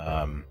with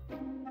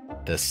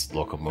this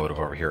locomotive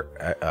over here,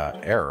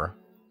 Error,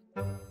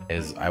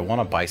 is I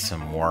want to buy some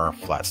more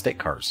flat stake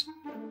cars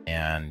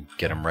and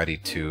get them ready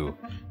to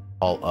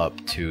haul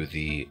up to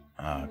the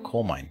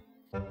coal mine.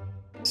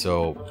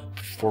 So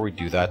before we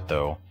do that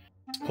though,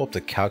 let's pull up the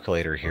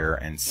calculator here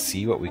and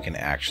see what we can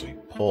actually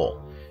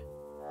pull.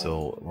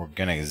 So we're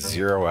gonna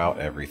zero out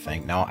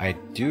everything. Now I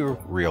do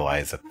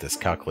realize that this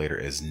calculator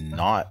is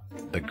not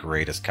the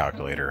greatest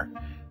calculator.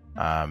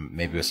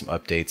 Maybe with some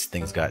updates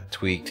things got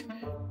tweaked.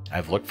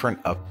 I've looked for an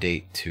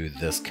update to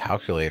this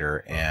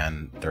calculator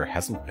and there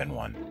hasn't been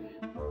one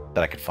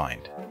that I could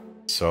find.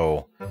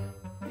 So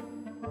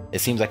it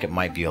seems like it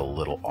might be a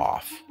little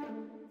off,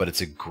 but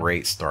it's a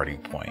great starting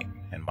point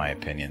in my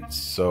opinion.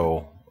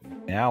 So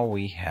now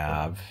we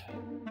have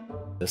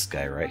this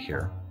guy right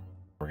here.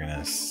 We're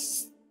gonna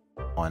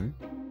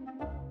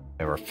have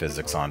our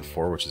physics on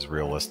 4, which is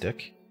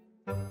realistic.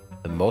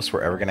 The most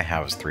we're ever gonna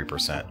have is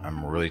 3%.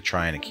 I'm really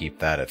trying to keep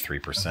that at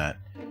 3%.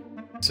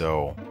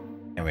 So,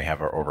 and we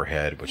have our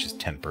overhead, which is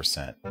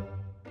 10%.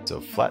 So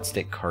flat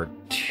stake card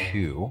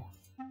 2.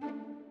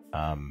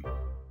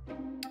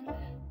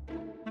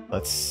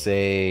 Let's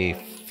say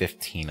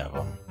 15 of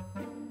them.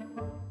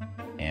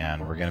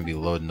 And we're going to be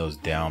loading those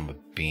down with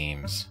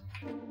beams.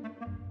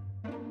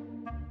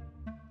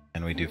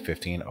 And we do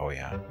 15? Oh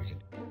yeah.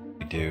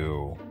 We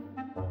do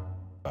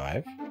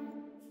 5.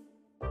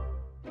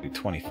 We do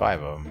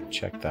 25 of them.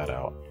 Check that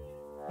out.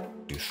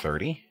 Do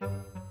 30.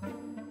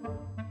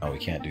 Oh, we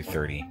can't do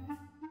 30.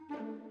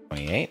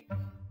 28.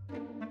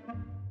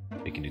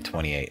 We can do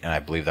 28. And I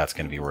believe that's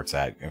going to be where it's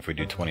at. If we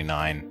do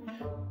 29,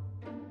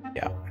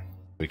 yeah.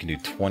 We can do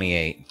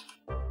 28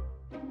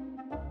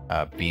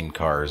 beam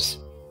cars.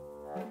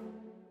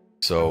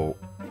 So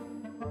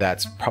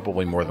that's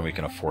probably more than we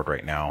can afford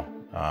right now.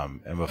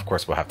 And of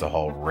course, we'll have to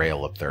haul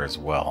rail up there as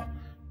well.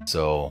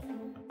 So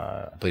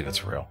I believe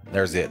it's rail.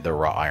 There's the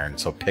raw iron.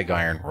 So pig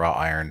iron, raw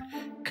iron,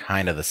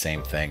 kind of the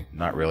same thing.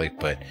 Not really,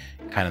 but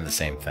kind of the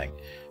same thing.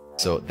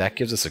 So that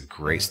gives us a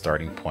great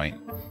starting point.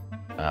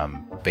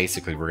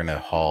 Basically, we're going to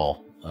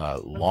haul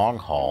long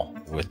haul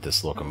with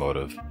this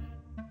locomotive,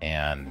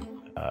 and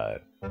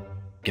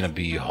going to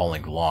be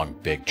hauling long,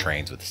 big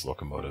trains with this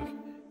locomotive.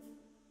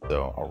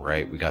 So, all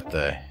right, we got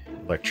the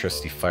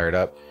electricity fired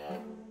up.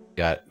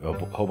 Got a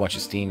whole bunch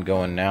of steam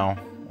going now.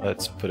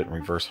 Let's put it in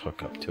reverse,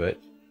 hook up to it.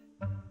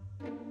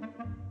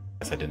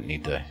 Guess I didn't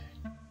need to...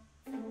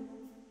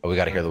 Oh, we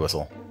got to hear the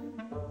whistle.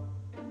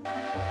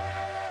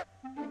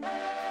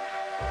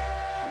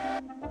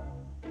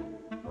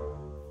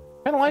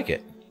 Kind of like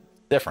it.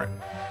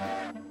 Different.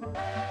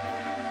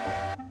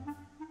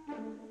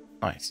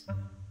 Nice.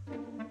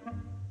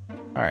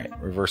 Alright,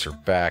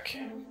 reverser back.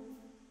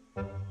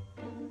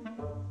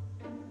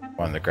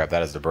 Wanted to grab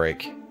that as the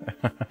brake.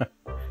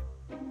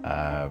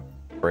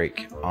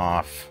 Brake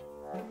off.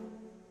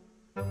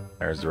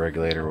 There's the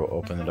regulator. We'll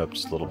open it up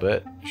just a little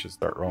bit. Should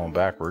start rolling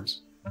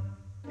backwards.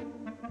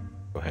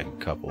 Go ahead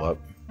and couple up.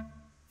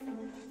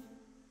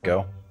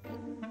 Go.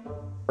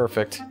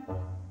 Perfect.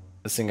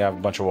 This thing got a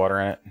bunch of water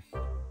in it.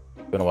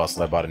 Been a while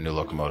since I bought a new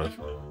locomotive.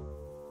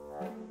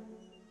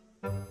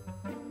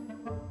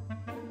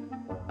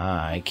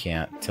 I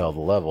can't tell the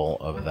level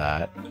of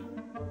that.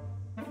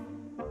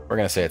 We're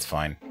gonna say it's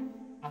fine.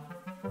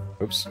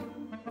 Oops.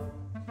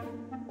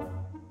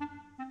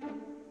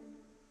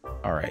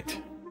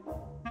 Alright.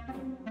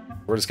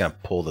 We're just gonna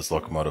pull this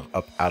locomotive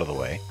up out of the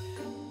way.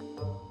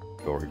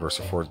 Go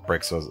reverser forward,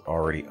 brakes are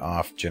already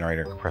off,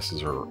 generator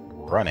compressors are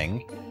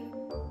running.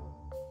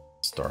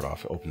 Start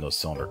off, open those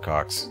cylinder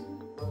cocks.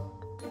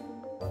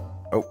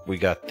 Oh, we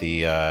got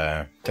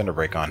the tender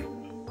brake on.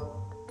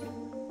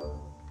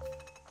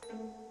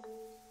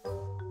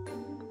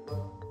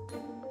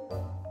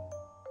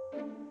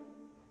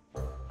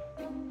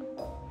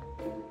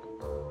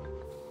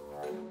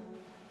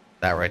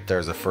 That right there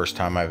is the first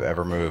time I've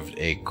ever moved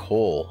a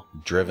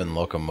coal-driven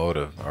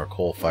locomotive, or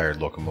coal-fired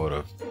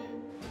locomotive,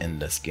 in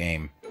this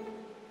game.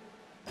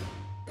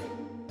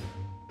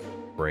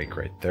 Brake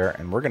right there,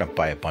 and we're going to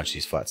buy a bunch of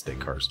these flat state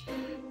cars.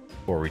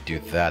 Before we do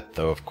that,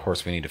 though, of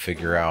course, we need to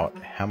figure out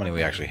how many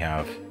we actually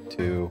have.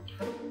 2,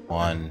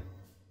 1,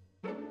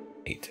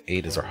 8.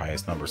 8 is our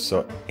highest number,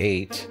 so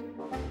 8.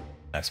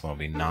 Next one will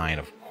be 9,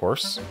 of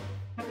course.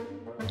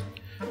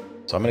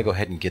 So I'm going to go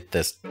ahead and get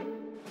this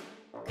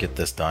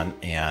done,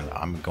 and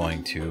I'm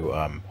going to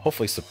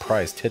hopefully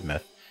surprise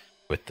Tidmouth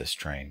with this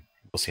train.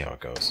 We'll see how it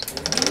goes.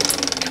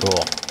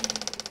 Cool.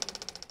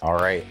 All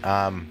right,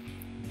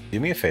 do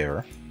me a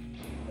favor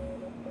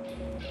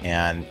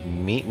and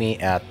meet me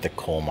at the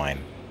coal mine,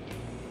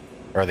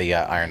 or the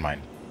iron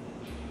mine.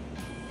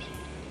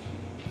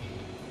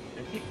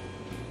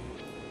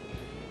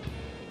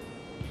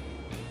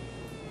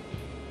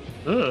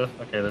 Ugh,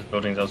 okay, those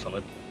buildings are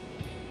solid.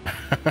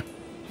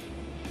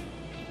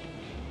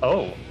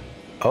 Oh.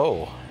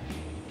 Oh,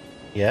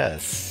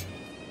 yes.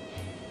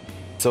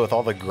 So with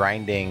all the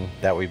grinding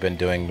that we've been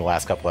doing the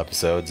last couple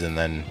episodes, and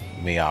then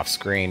me off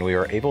screen, we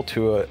were able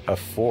to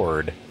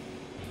afford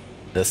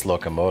this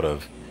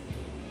locomotive.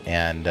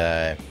 And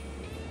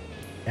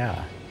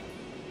yeah,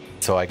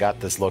 so I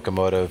got this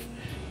locomotive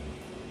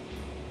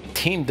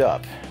teamed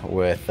up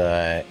with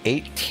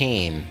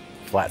 18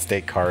 flat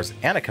state cars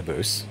and a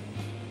caboose,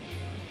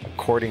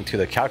 according to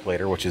the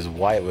calculator, which is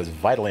why it was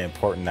vitally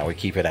important that we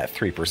keep it at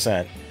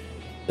 3%.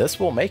 This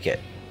will make it,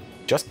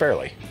 just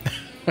barely.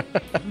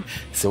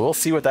 So we'll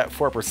see what that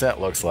 4%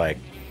 looks like.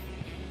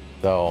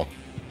 So,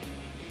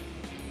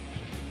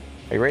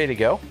 are you ready to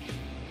go?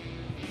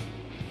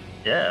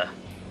 Yeah.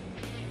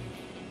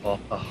 Well,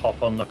 I'll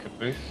hop on the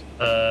caboose.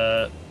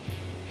 I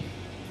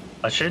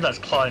assume that's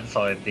client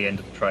side, the end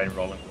of the train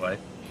rolling away.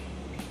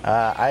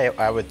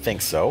 I would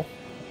think so.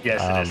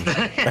 Yes, it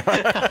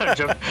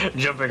is.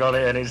 Jumping on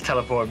it and it's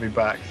teleporting me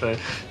back. So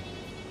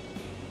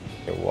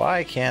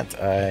why can't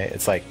I?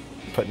 It's like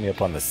putting me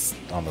up on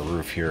the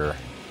roof here,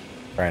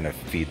 trying to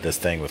feed this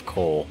thing with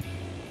coal.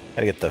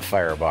 Gotta get the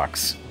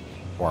firebox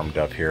warmed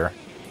up here.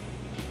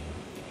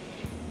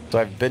 So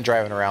I've been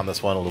driving around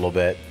this one a little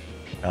bit,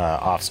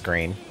 off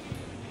screen,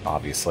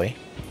 obviously,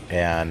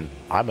 and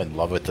I'm in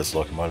love with this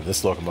locomotive.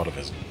 This locomotive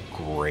is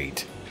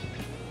great.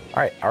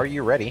 All right, are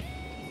you ready?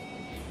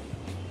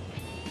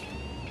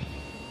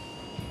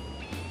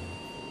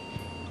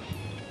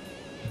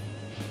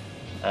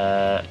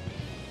 Right,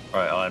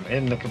 I'm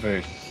in the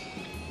caboose.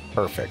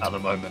 Perfect. At the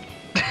moment.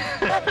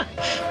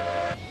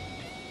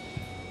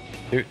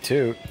 Toot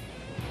toot.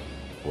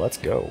 Let's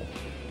go.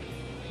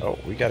 Oh,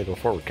 we gotta go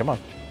forward. Come on.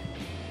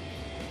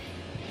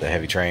 The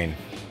heavy train.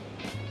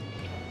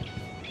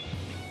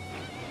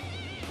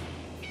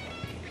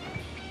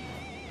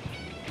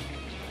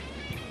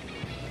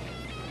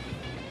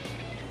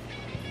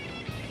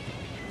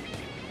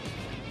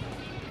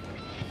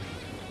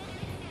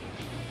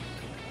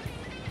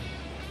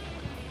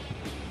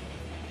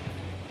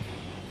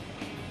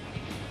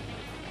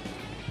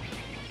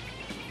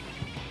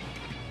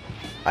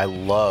 I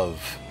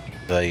love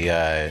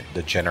the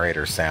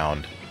generator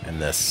sound in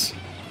this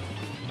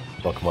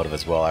locomotive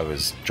as well. I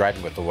was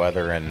driving with the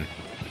weather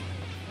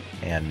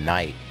and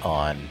night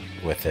on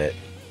with it,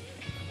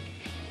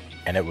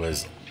 and it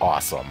was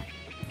awesome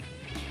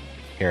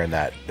hearing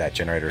that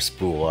generator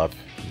spool up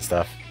and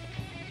stuff.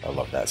 I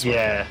love that sort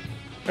Yeah.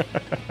 of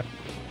thing.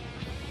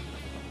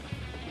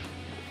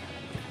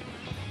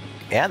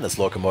 And this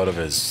locomotive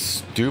is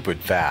stupid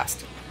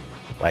fast.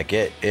 Like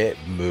it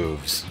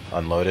moves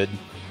unloaded.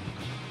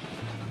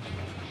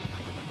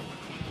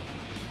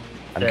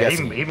 I'm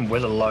guessing, even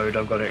with a load,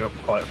 I've got it up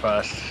quite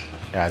fast.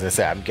 yeah, as I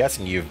say, I'm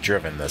guessing you've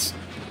driven this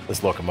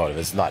locomotive.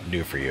 It's not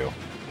new for you,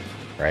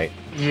 right?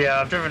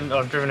 Yeah, I've driven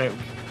it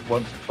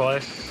once or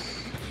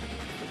twice.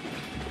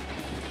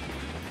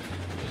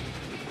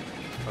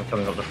 I'm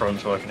coming up the front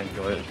so I can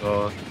enjoy it as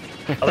well.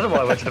 I don't know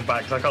why I went to the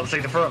back, because I can't see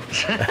the front.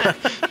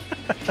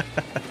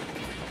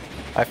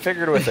 I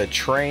figured with a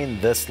train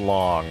this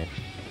long,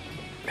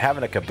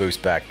 having a caboose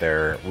back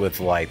there with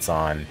lights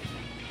on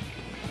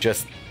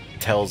just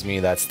tells me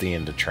that's the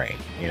end of train.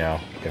 You know,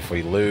 if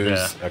we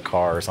lose a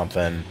car or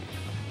something,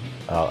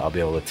 I'll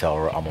be able to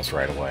tell almost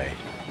right away.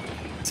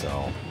 So,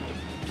 all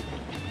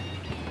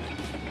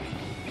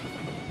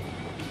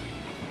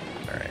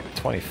right,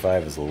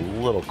 25 is a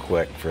little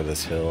quick for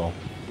this hill.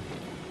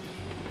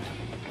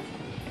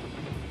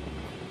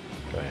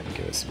 Go ahead and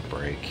give us some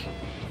brake.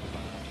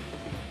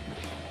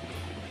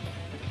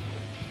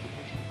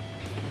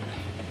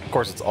 Of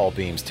course, it's all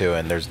beams too,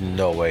 and there's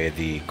no way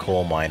the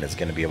coal mine is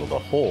going to be able to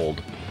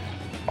hold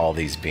all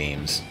these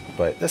beams.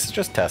 But this is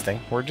just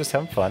testing. We're just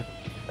having fun,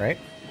 right?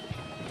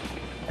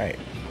 Right.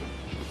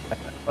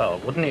 Well,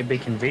 wouldn't it be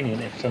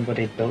convenient if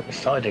somebody built a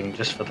siding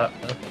just for that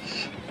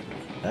purpose?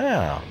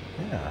 Oh,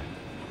 yeah.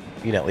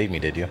 You didn't leave me,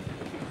 did you?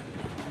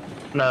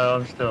 No,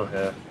 I'm still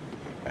here.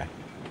 Okay.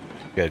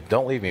 Good.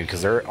 Don't leave me,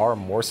 because there are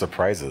more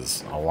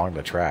surprises along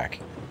the track.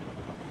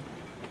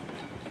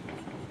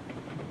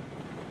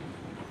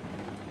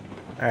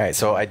 Alright,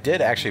 so I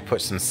did actually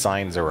put some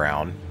signs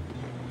around.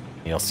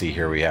 You'll see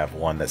here we have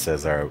one that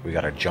says we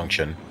got a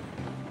junction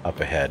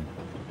up ahead.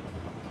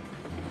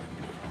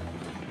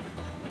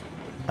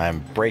 I'm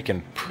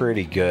braking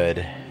pretty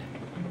good.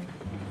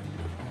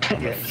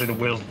 Yeah, so the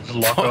wheels just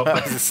lock I up. was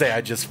going to say,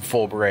 I just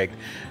full braked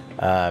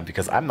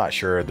because I'm not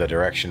sure the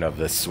direction of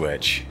this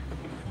switch.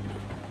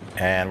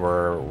 And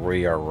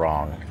we are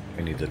wrong.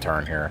 We need to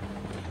turn here.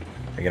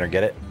 Are you going to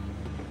get it?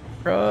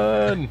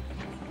 Run!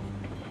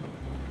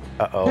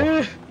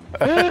 Uh-oh.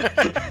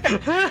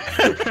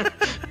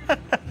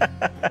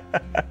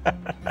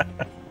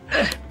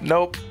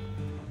 Nope.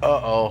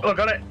 Uh-oh. Oh,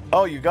 got it.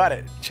 Oh, you got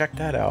it. Check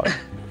that out.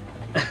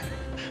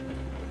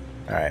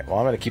 Alright, well,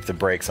 I'm going to keep the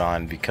brakes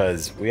on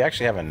because we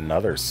actually have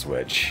another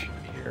switch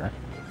here.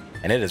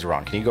 And it is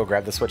wrong. Can you go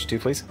grab the switch too,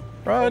 please?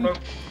 Run! Oh, no.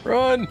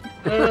 Run!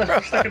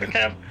 I'm stuck in the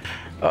cab.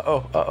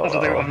 Uh-oh, uh-oh.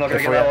 I'm not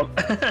going to get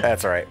that one.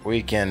 That's alright.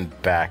 We can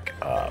back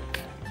up.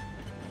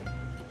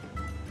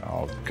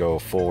 I'll go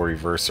full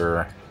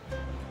reverser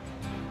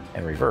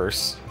and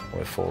reverse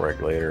with full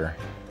regulator.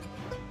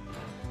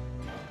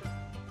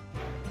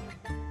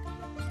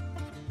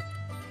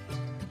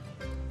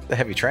 The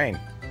heavy train.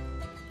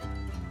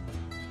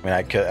 I mean,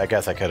 I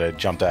guess I could have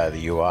jumped out of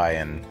the UI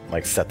and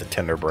like set the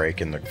tender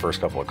brake in the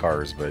first couple of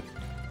cars, but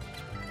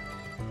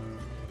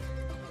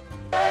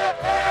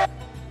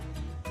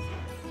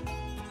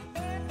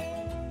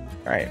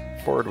all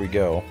right, forward we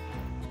go.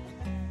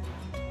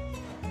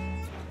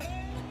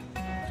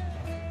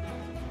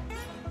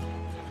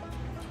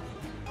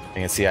 You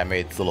can see I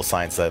made little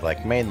signs that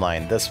like main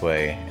line this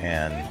way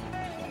and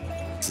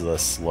it's the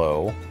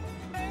slow.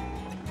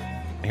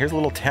 And here's a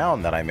little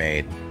town that I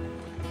made.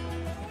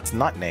 It's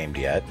not named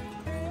yet.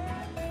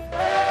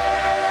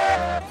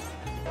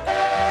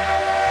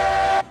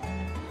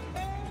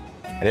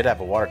 I did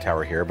have a water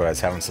tower here, but I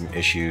was having some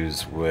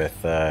issues with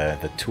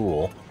the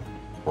tool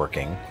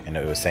working, and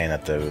it was saying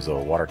that there was a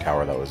water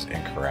tower that was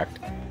incorrect.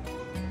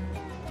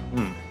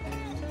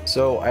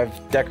 So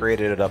I've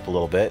decorated it up a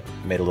little bit,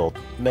 made a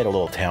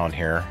little town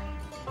here.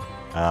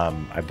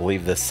 I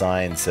believe this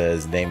sign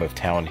says name of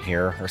town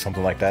here or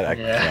something like that. I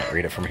can't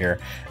read it from here.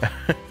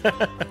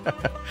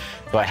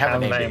 But I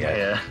haven't named it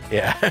yet.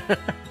 Yeah.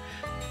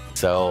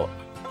 So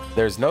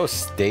there's no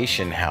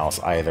station house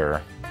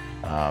either.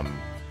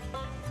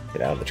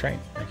 Get out of the train.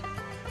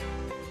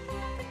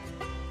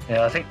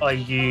 Yeah, I think I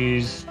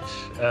used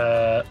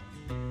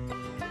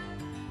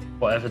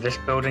whatever this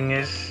building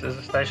is as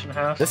a station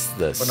house. This is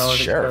the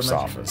sheriff's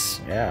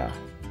office. Yeah.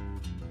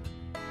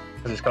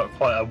 Because it's got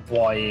quite a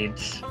wide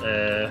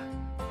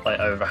like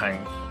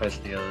overhang compared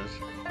to the others.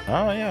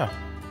 Oh yeah,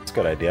 that's a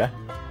good idea.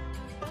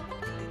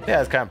 Yeah,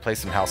 it's kind of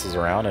placed some houses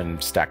around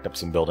and stacked up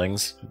some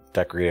buildings,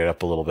 decorated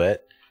up a little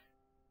bit.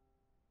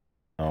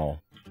 Oh,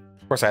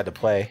 of course I had to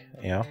play,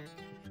 you know.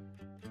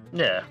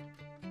 Yeah.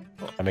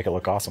 I make it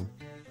look awesome.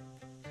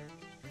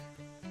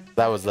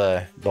 That was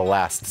the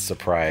last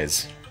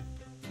surprise.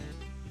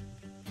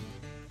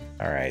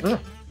 All right,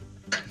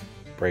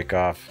 break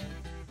off.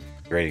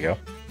 Ready to go?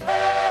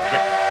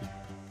 Yeah.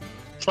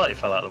 Slightly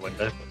fell out the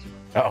window.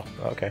 Oh,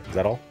 okay. Is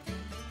that all?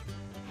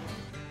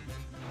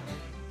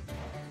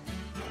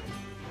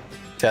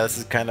 Yeah, this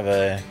is kind of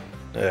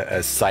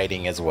a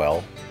sighting as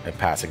well, a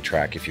passing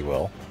track, if you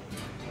will.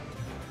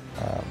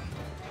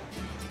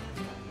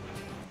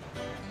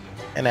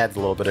 And adds a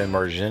little bit of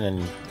immersion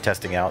and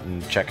testing out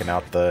and checking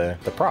out the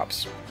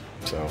props.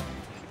 So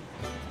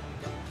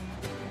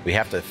we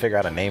have to figure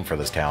out a name for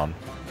this town.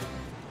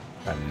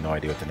 I have no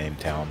idea what to name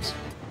towns.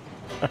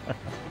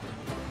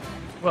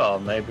 Well,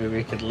 maybe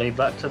we could leave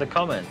that to the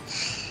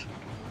comments.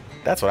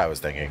 That's what I was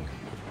thinking.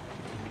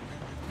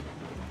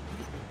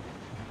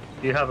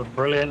 Do you have a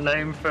brilliant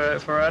name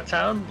for our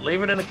town?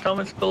 Leave it in the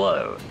comments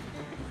below.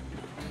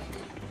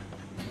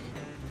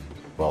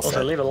 Well Also,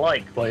 said. leave a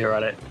like while you're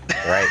at it.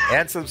 Right,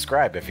 and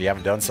subscribe if you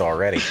haven't done so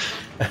already.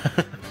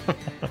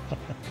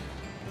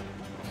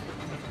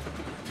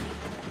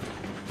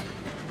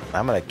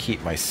 I'm gonna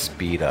keep my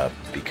speed up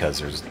because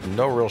there's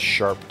no real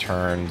sharp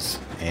turns,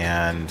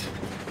 and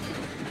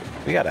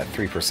we got a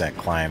 3%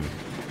 climb,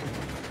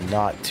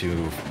 not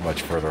too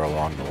much further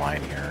along the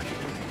line here.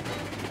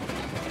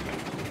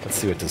 Let's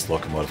see what this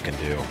locomotive can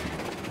do.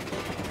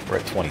 We're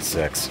at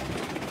 26.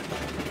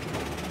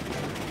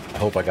 I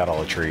hope I got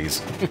all the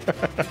trees.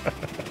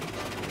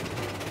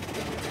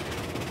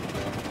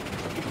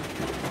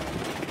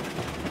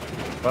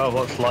 Well,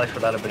 what's life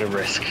without a bit of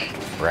risk?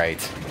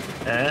 Right.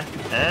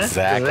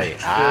 Exactly.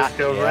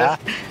 Still Yeah.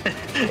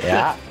 risk?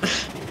 Yeah.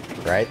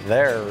 Right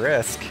there,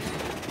 risk.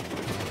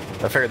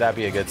 I figured that'd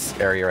be a good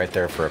area right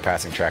there for a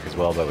passing track as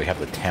well, but we have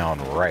the town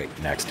right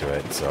next to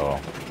it, so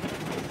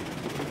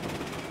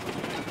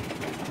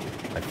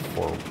I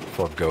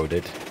forgoed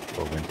it,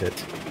 forwent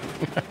it.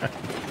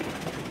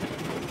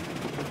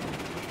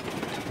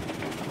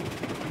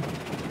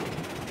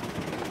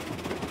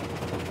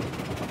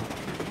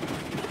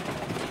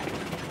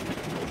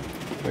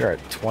 We are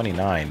at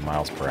 29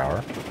 miles per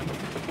hour.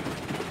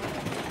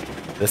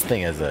 This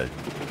thing is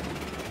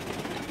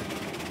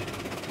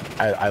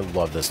I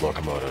love this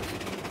locomotive.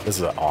 This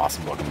is an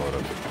awesome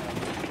locomotive.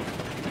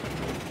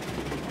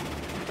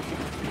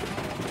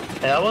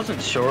 Yeah, I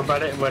wasn't sure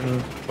about it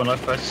when I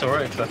first saw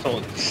it, because I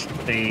thought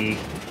the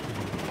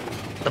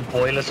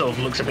boiler sort of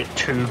looks a bit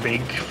too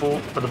big for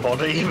the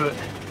body, but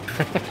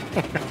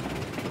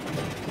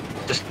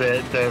just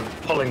the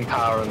pulling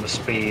power and the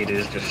speed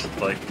is just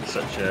like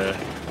such a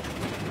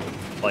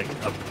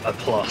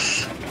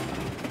plus.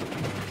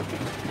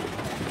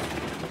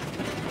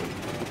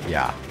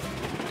 Yeah.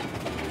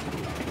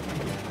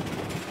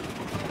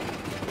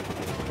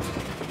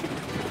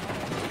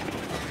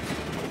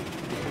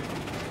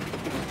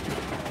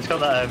 It's got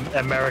that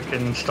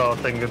American style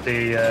thing with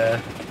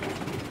the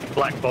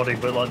black body,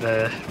 but like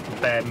the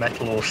bare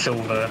metal or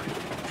silver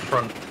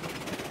front.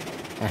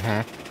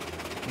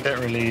 Don't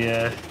really.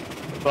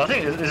 Well, I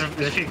think there's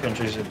a few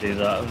countries that do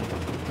that.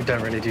 We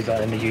don't really do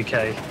that in the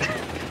UK.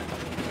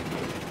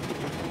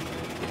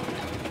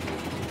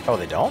 Oh,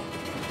 they don't?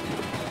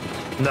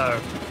 No.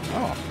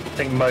 Oh. I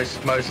think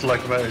most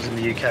locomotives in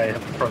the UK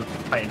have the front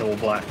painted all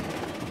black.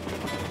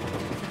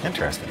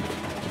 Interesting.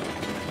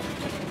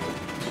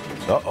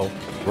 Uh-oh.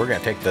 We're going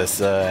to take this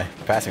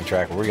passing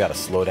track where we got to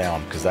slow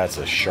down because that's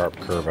a sharp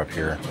curve up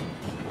here.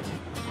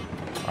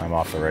 I'm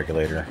off the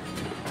regulator.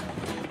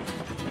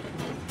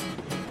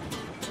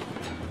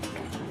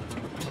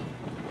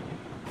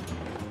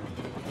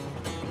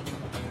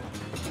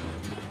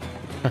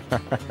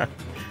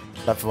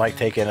 Nothing like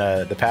taking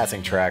the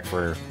passing track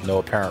for no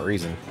apparent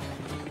reason.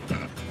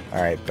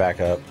 Alright, back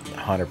up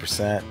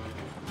 100%.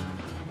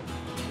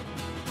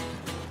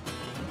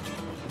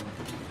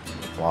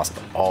 Lost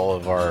all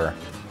of our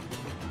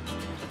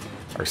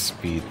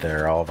speed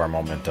there, all of our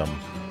momentum.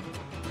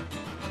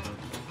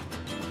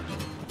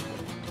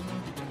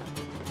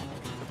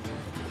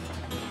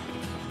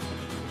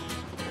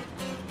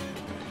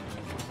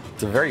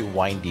 It's a very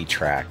windy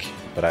track,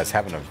 but I was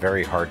having a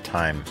very hard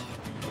time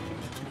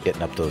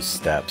getting up those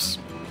steps.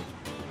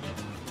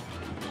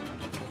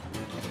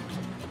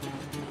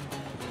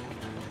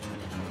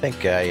 I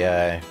think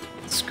I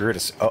screwed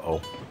us.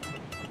 Uh-oh.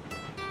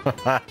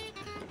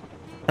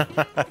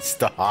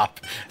 Stop.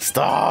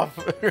 Stop.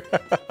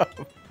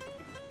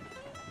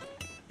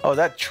 Oh,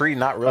 that tree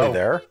not really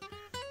there?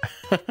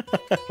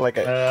 Like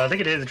I think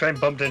it is. The train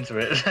bumped into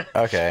it.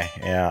 Okay,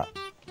 yeah.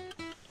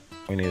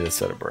 We need to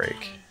set a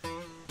brake.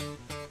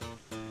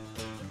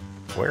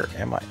 Where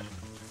am I?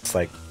 It's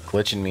like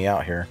glitching me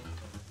out here.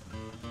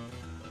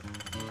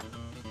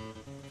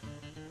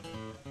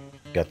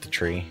 Got the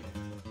tree.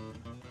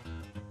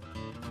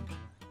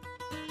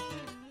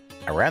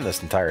 I ran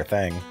this entire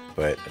thing,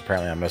 but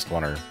apparently I missed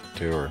one or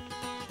two or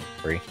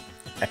three.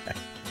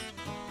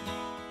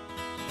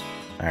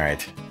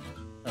 Alright.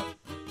 I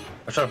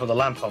was trying to put the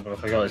lamp on, but I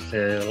forgot it's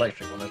the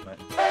electric one, isn't it?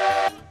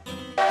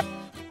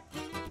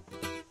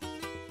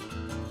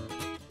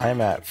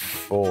 I'm at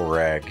full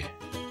reg.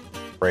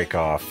 Break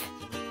off.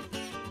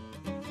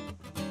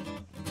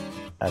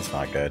 That's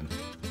not good.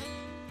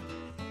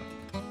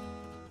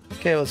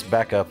 Okay, let's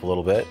back up a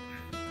little bit.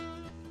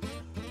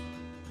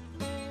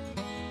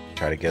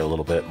 Try to get a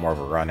little bit more of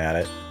a run at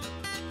it.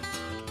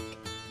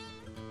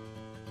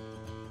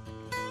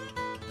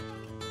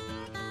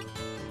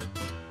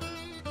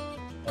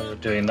 While you're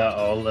doing that,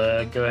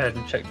 I'll go ahead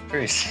and check the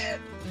trees.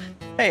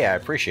 Hey, I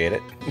appreciate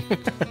it.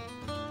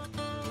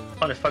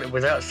 Kind of funny,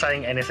 without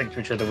saying anything to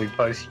each other, we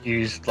both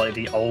used like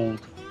the old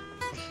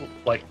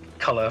like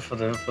color for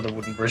the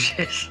wooden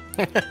bridges.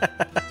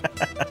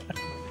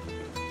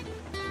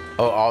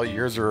 Oh, all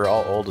yours are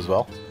all old as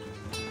well?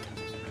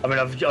 I mean,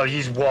 I've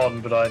used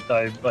one, but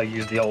I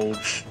used the old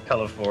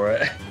color for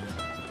it.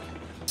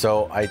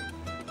 So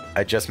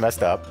I just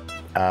messed up.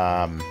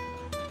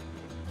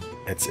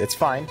 It's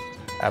fine,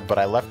 but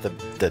I left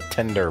the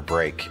tender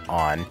brake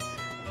on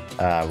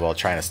while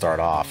trying to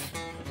start off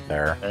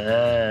there.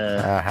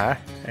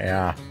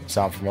 Yeah,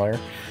 sound familiar?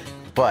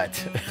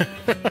 But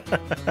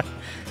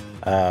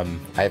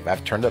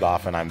I've turned it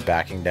off and I'm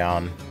backing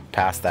down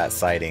past that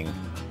siding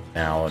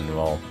now, and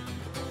we'll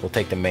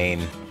take the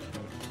main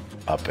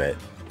up it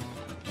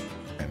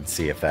and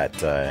see if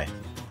that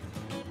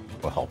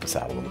will help us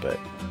out a little bit.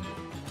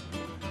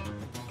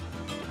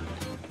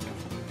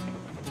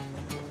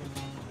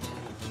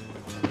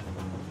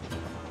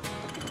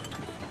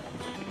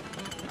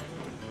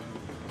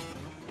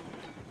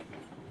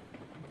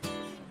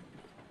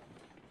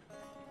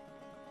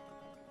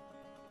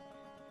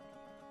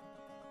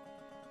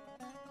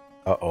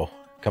 Uh-oh.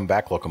 Come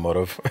back,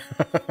 locomotive.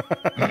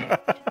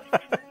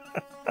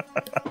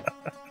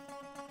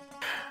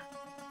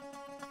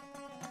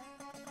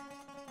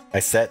 I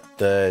set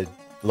the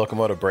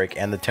locomotive brake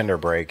and the tender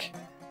brake,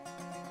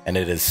 and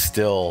it is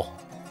still,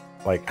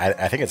 like,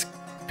 I think it's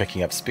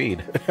picking up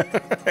speed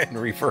in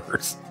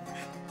reverse.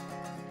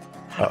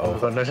 Uh-oh.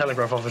 We've got no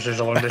telegraph offices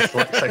along this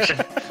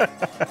section.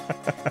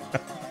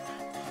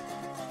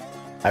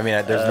 I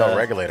mean, there's no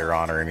regulator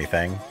on or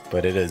anything,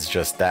 but it is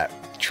just that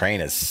train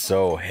is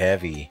so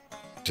heavy,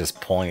 just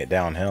pulling it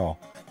downhill.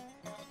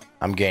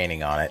 I'm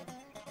gaining on it.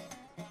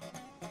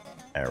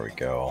 There we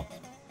go.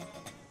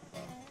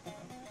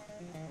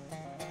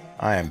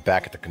 I am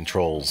back at the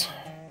controls.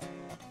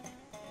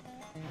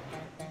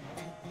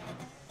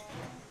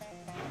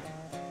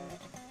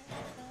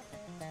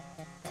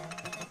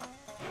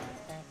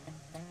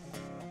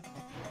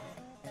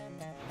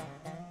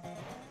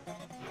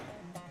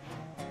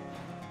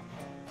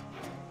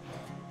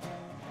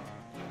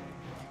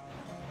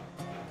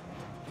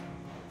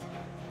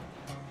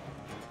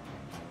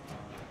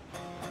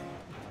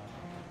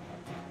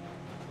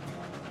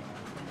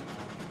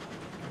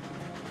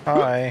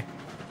 Hi.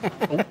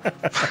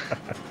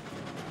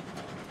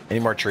 Any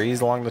more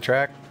trees along the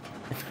track?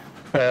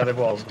 There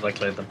was, but I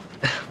cleared them.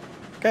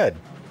 Good.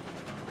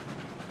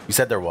 You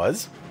said there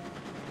was?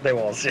 There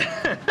was,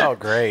 yeah. Oh,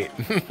 great.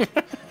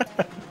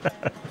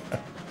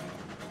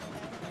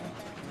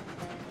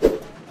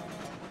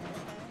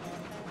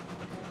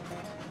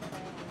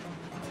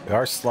 We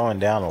are slowing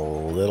down a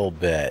little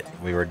bit.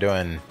 We were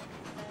doing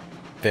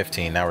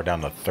 15, now we're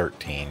down to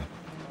 13.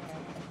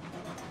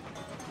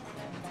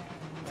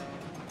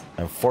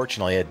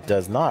 Unfortunately, it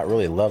does not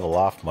really level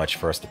off much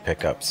for us to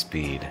pick up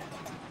speed.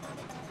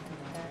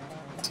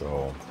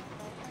 So...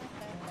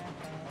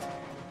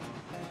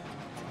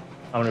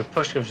 I mean, if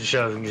push comes to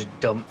shove, we can just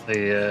dump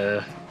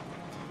the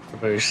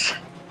boost.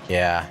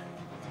 yeah.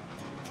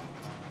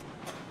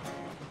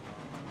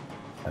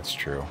 That's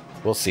true.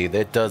 We'll see.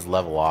 It does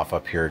level off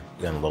up here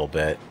in a little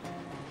bit.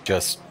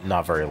 Just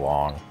not very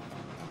long.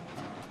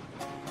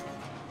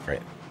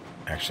 Right.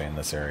 Actually, in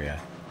this area.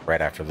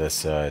 Right after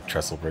this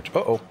trestle bridge.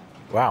 Uh-oh.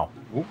 Wow.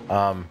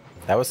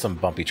 That was some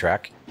bumpy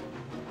track.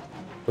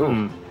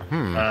 Ooh.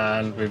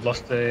 And we've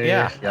lost the...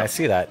 Yeah, I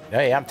see that.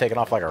 Hey, I'm taking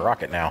off like a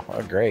rocket now.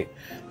 Oh, great.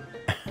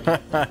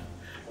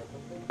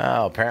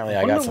 Oh, apparently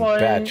I got some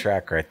bad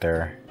track right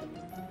there.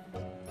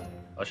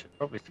 I should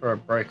probably throw a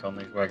brake on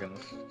these wagons.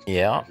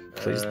 Yeah,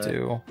 please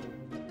do.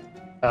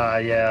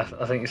 Yeah,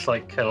 I think it's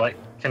like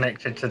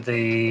connected to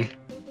the...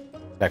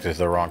 Connected to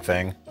the wrong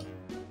thing.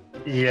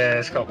 Yeah,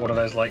 it's got one of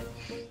those like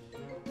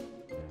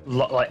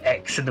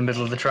X in the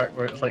middle of the track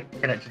where it's like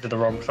connected to the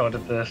wrong side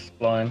of the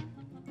spline.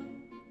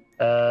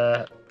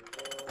 Well,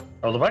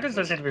 the wagons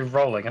don't seem to be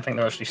rolling. I think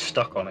they're actually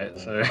stuck on it,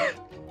 so...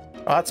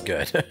 Oh, that's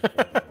good.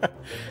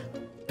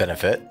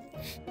 Benefit.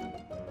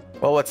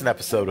 Well, what's an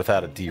episode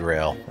without a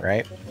derail,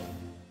 right?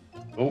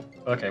 Oh,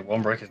 okay,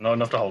 one brake is not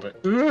enough to hold it.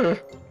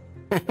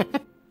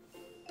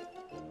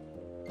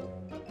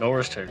 Nor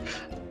is two.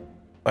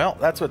 Well,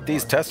 that's what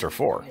these tests are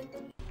for.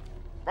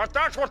 But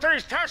that's what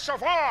these tests are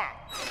for! I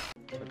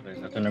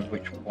don't know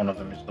which one of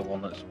them is the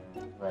one that's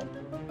wrong.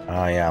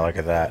 Oh, yeah, look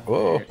at that.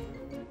 Whoa.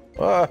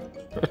 Whoa.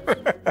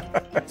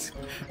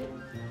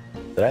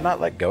 Did I not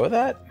let go of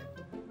that?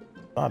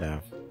 Thought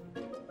of.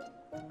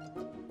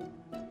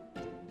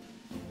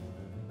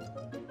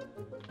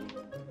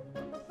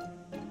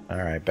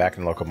 Alright, back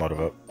in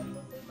locomotive up.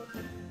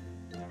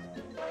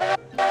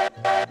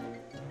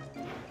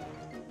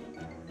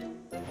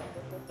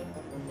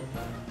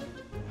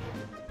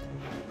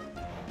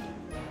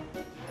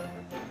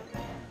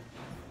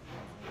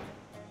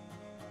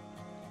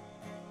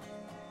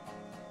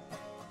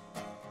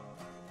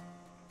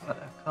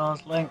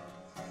 Car's length.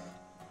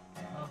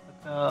 Half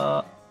a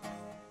car.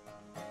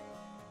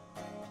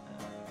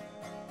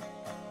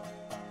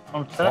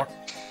 On set.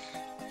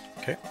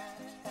 Okay.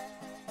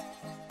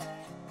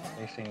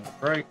 Facing the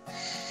brakes.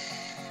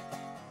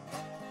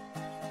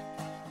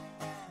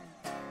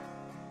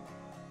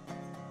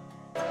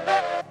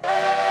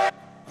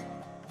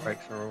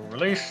 Brakes are all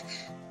released.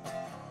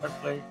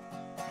 Hopefully.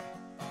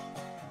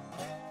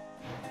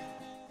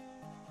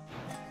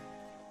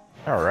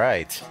 All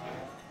right.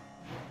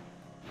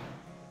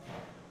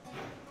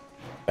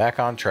 Back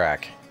on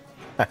track.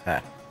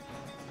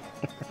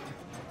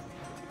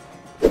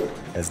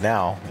 As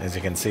now, as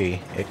you can see,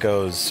 it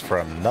goes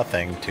from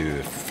nothing to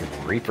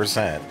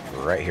 3%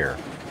 right here.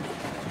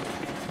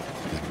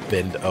 Just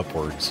bend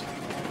upwards.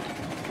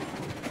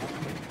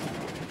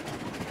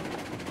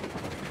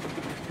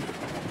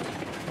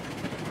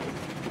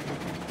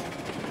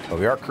 But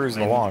we are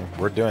cruising along.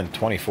 We're doing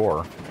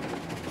 24.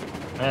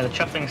 Yeah, the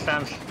chuffing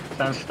sounds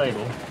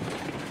stable.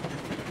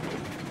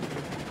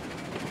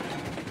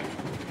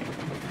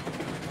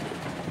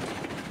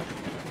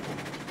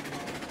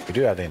 We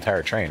do have the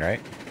entire train, right?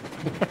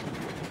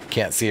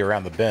 Can't see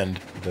around the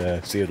bend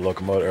to see the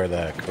locomotive or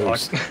the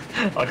coast.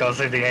 I can't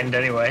see the end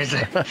anyways.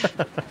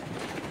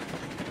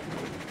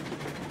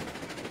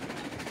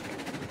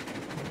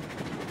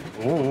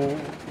 Ooh.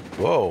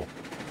 Whoa.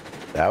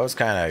 That was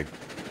kind of...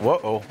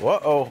 Whoa,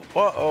 whoa,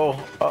 whoa,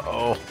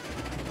 uh-oh.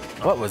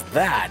 What was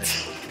that?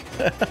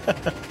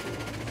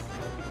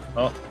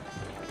 Oh.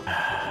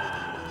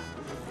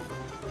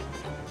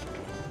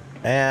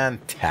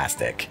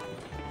 Fantastic.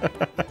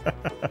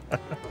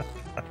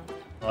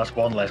 Well, that's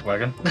one less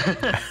wagon.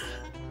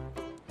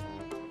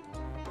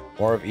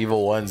 More of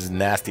Evil One's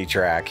nasty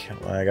track.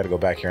 Well, I gotta go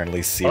back here and at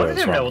least see I what didn't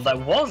it's even know from.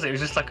 what that was. It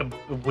was just like a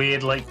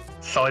weird, like,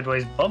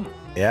 sideways bump.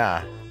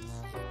 Yeah.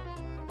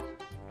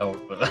 Oh,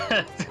 but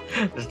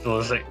there's still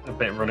a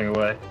bit running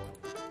away.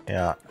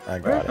 Yeah, I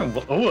got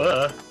it.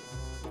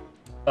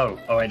 Oh,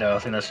 wait, no, I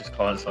think that's just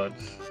client side.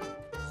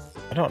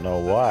 I don't know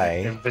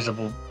why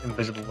Invisible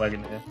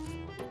wagon here.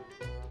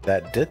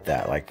 that did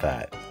that like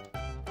that.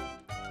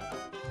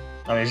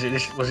 I mean,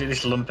 was it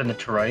this lump in the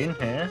terrain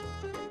here?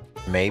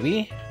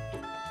 Maybe?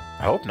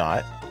 I hope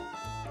not.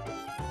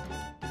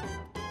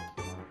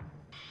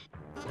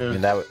 I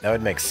mean, that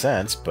would make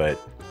sense, but...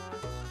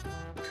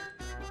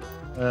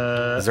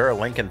 Is there a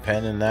Lincoln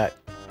pen in that?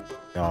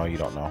 No, you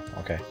don't know.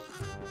 Okay.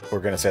 We're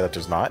gonna say that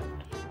there's not.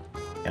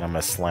 And I'm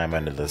gonna slam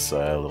into this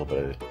little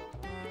bit of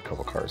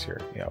couple cars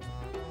here. Yep.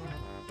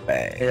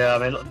 Bang. Yeah,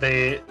 I mean,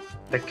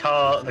 the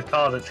car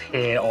that's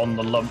here on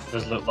the lump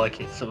does look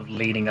like it's sort of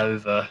leaning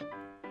over.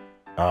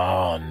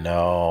 Oh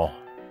no.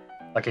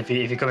 Like if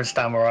you come and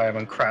stand where I am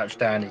and crouch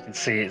down, you can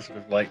see it sort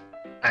of like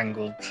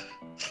angled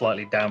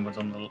slightly downwards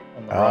on the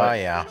right. Oh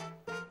yeah.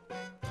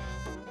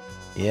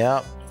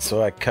 Yep.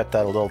 So I cut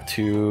that a little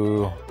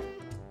too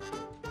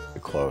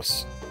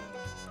close.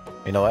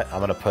 You know what? I'm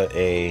gonna put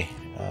a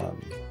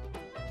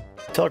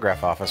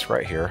telegraph office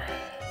right here,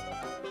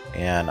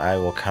 and I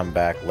will come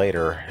back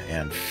later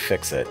and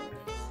fix it.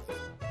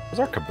 Where's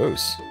our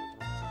caboose?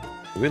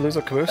 Did we lose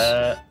a caboose?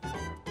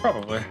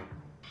 Probably.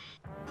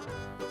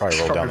 Probably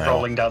roll Probably down the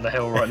rolling down the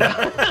hill right now.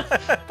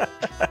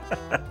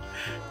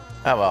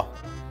 Oh well.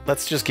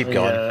 Let's just keep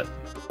going.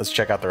 Let's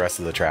check out the rest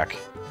of the track.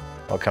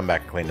 I'll come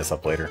back and clean this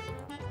up later.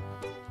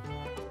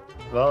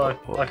 Well,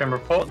 I can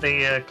report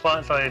the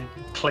client-side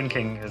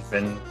clinking has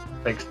been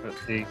fixed, but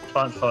the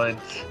client-side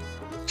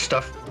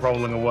stuff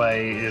rolling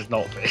away is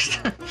not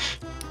fixed. At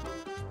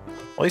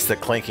least the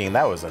clinking,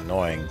 that was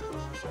annoying.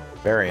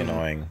 Very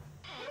annoying.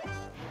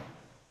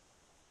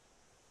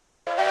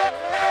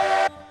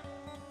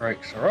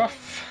 Brakes are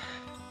off.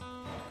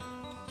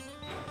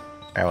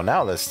 Oh, well,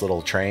 now this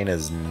little train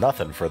is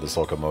nothing for this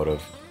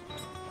locomotive.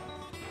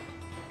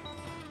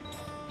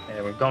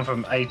 Yeah, we've gone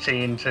from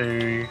 18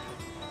 to...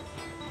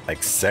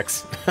 Like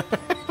 6? I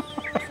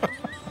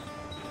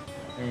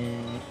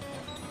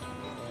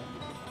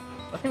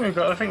think we've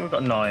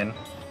got 9.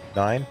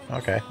 9?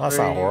 Okay, well, that's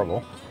not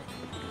horrible.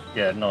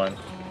 Yeah, 9.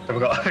 So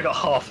we've got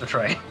half the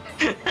train.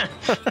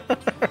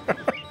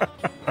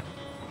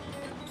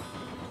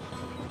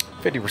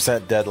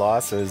 50% dead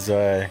loss is, you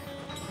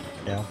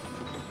know,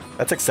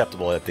 that's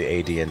acceptable at the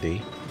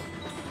AD&D.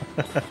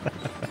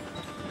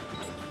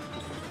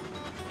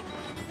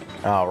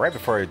 Oh, right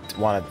before I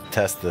want to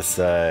test this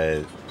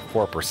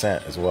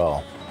 4% as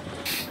well.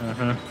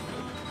 Mm-hmm.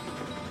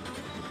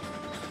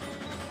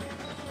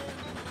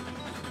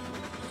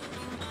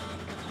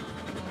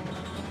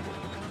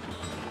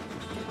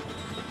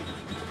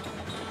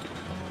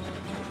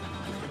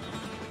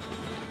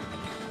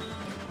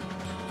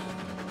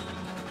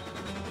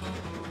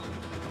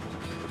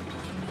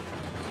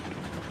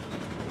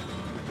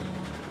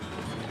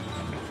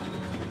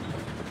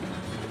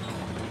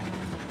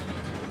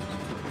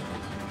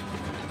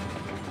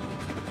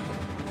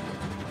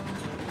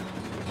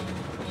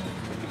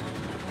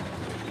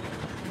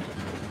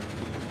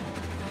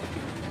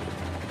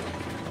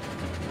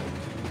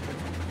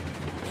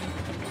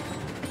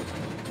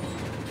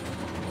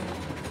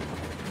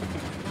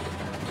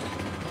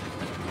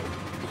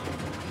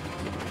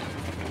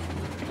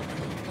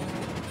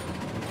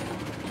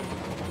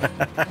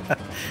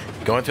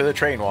 Going through the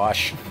train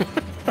wash.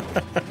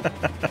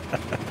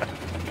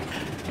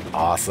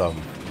 Awesome.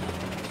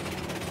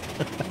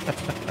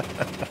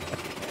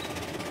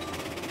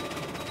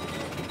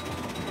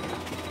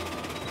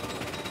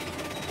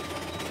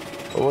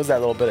 What was that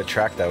little bit of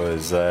track that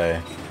was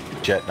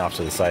jetting off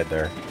to the side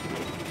there?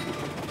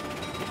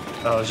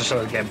 Oh, I was just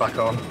sort of getting back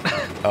on.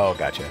 Oh,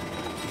 gotcha.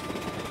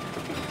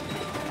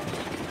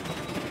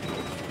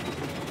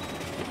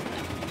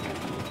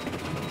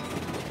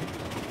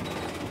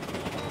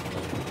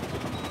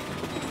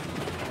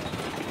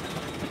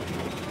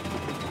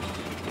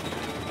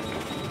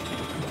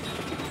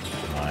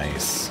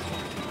 Nice.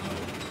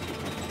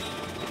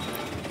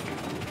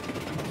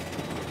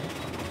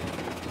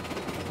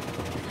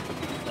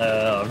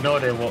 I've no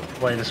idea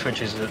what way the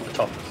switch is at the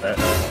top of that.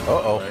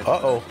 Uh-oh,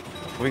 uh-oh.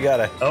 We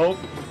gotta... Oh,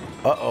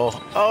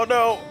 Uh-oh. Oh,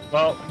 no!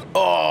 well,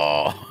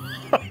 Oh!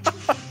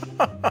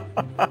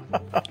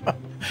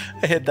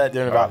 I hit that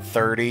doing about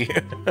 30.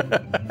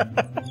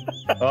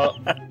 well,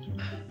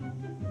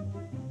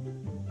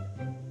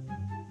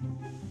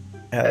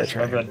 Yeah, that's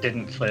maybe I right.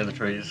 didn't clear the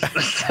trees.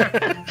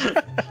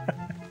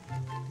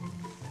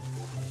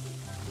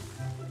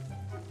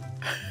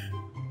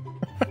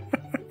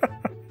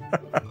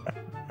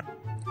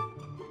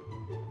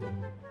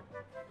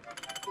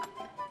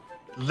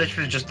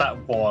 Literally just that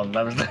one.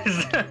 That was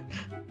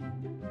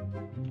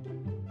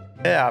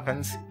It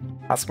happens.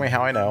 Ask me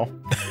how I know.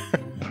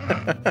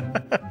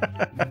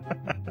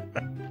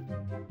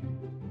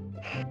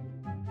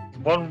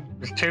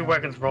 there's two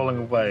wagons rolling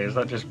away. Is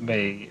that just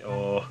me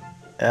or?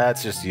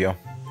 That's just you.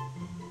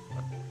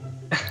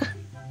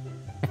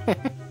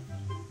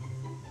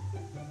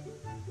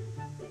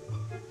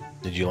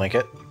 Did you link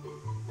it?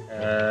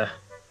 I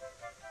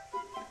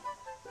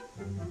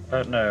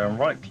don't know. I'm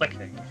right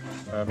clicking.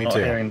 I'm Me not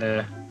too. hearing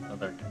the. Oh,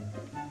 there we go.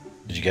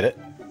 Did you get it?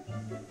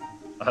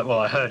 Well,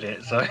 I heard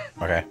it, so.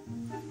 Okay.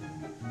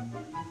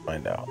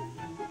 Find out.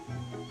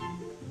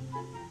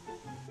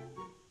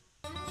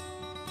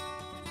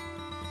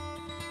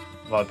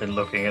 I've been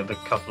looking at the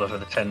coupler for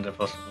the tender,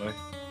 possibly.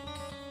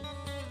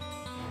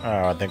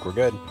 Oh, I think we're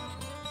good.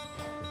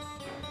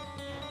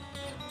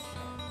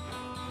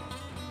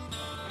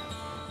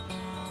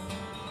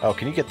 Oh,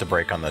 can you get the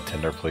brake on the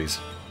tender, please?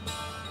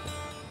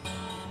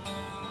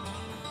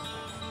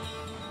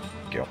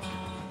 Thank you.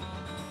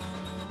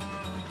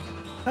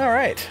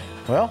 Alright,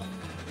 well,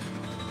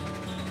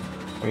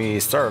 we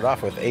started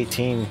off with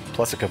 18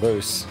 plus a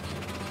caboose.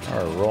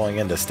 We're rolling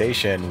into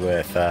station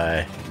with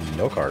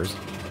no cars.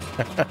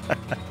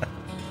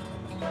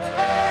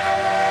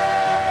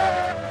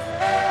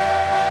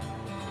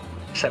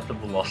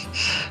 Acceptable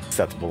losses.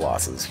 Acceptable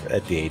losses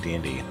at the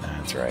AD&D.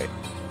 That's right.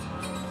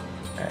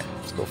 Alright,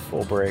 let's go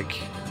full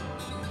brake.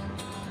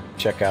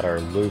 Check out our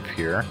loop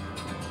here.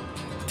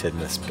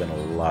 Tidmouth spent a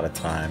lot of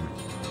time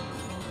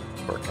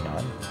working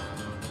on.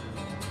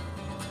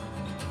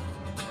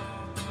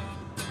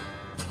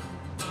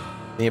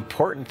 The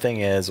important thing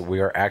is we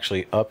are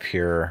actually up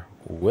here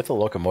with a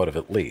locomotive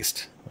at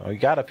least. We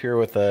got up here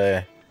with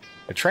a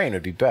train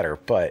would be better,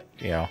 but,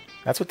 you know,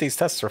 that's what these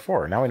tests are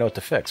for. Now we know what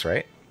to fix,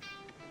 right?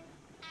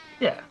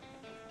 Yeah.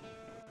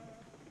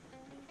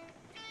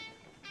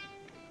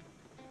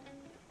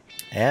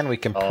 And we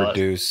can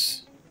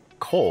produce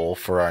coal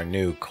for our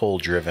new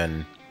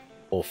coal-driven,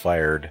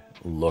 coal-fired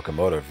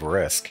locomotive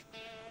Risk.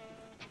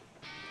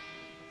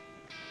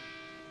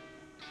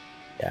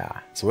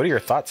 Yeah. So what are your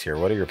thoughts here?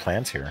 What are your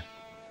plans here?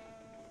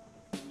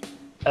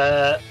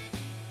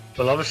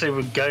 Well, obviously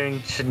we're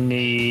going to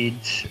need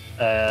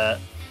a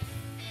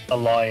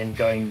line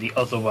going the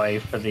other way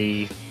for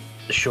the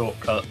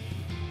shortcut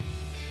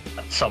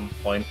at some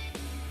point.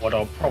 What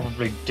I'll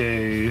probably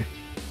do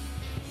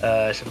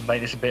sort of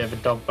make this a bit of a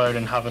dog bone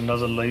and have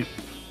another loop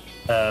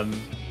where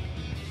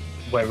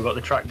we've got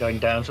the track going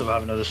down, so we'll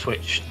have another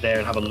switch there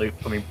and have a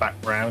loop coming back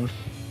round.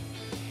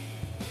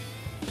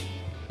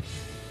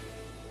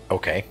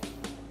 Okay.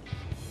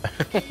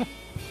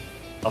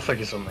 I'll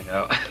figure something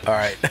out. All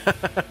right.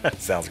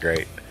 Sounds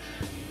great.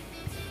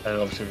 And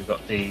obviously we've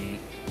got the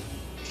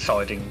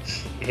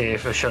sidings here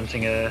for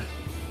shunting a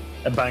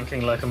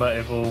banking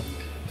locomotive or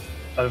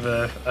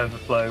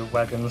overflow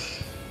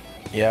wagons.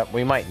 Yeah,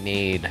 we might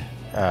need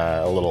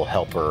a little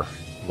helper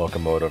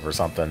locomotive or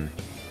something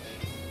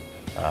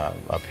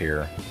up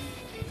here.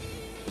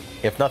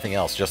 If nothing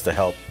else, just to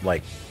help,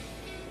 like,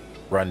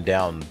 run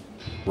down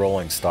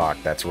rolling stock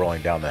that's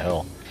rolling down the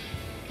hill.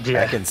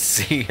 Yeah. I can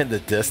see in the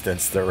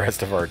distance the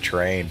rest of our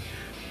train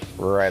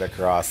right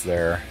across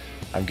there.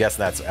 I'm guessing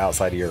that's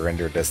outside of your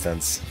render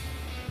distance.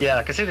 Yeah,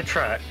 I can see the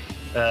track.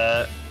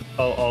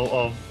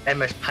 I'll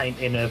MS Paint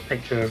in a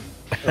picture of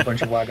a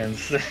bunch of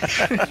wagons.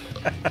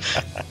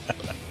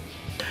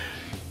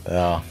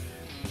 Oh.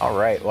 All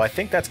right. Well, I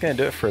think that's going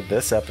to do it for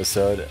this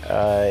episode.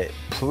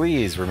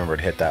 Please remember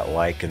to hit that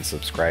like and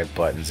subscribe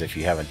buttons if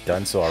you haven't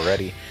done so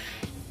already.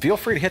 Feel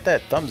free to hit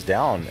that thumbs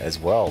down as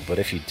well, but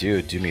if you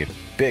do me a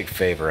big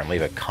favor and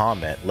leave a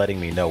comment letting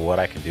me know what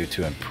I can do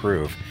to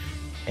improve.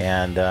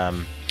 And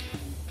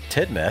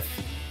Tidmouth,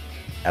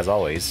 as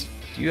always,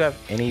 do you have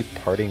any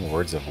parting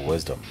words of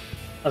wisdom?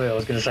 I mean, I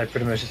was going to say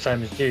pretty much the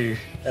same as you,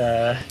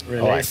 really.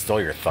 Oh, I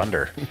stole your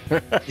thunder.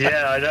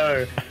 Yeah, I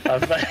know.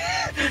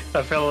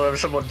 I feel I'm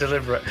somewhat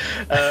deliberate.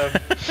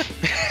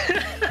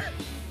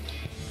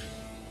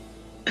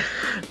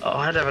 Oh,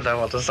 I never know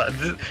what to say.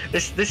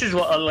 This is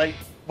what I like.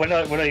 When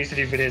I used to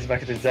do videos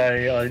back in the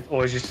day, I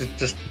always used to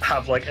just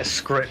have like a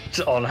script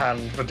on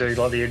hand for doing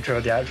like the intro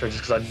and the outro, just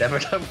because I never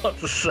know what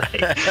to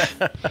say.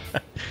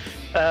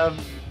 But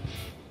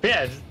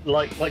yeah,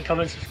 like,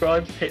 comment,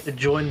 subscribe, hit the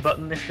join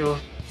button if you're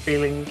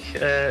feeling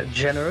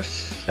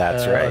generous.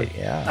 That's right.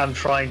 Yeah. I'm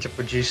trying to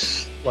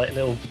produce like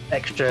little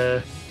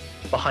extra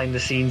behind the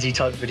scenesy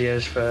type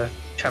videos for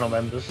channel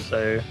members.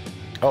 So.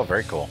 Oh,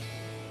 very cool.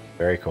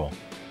 Very cool.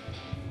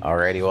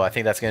 Alrighty, well, I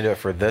think that's going to do it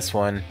for this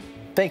one.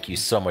 Thank you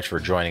so much for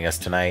joining us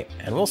tonight,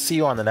 and we'll see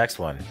you on the next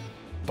one.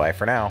 Bye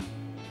for now.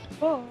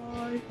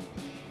 Bye.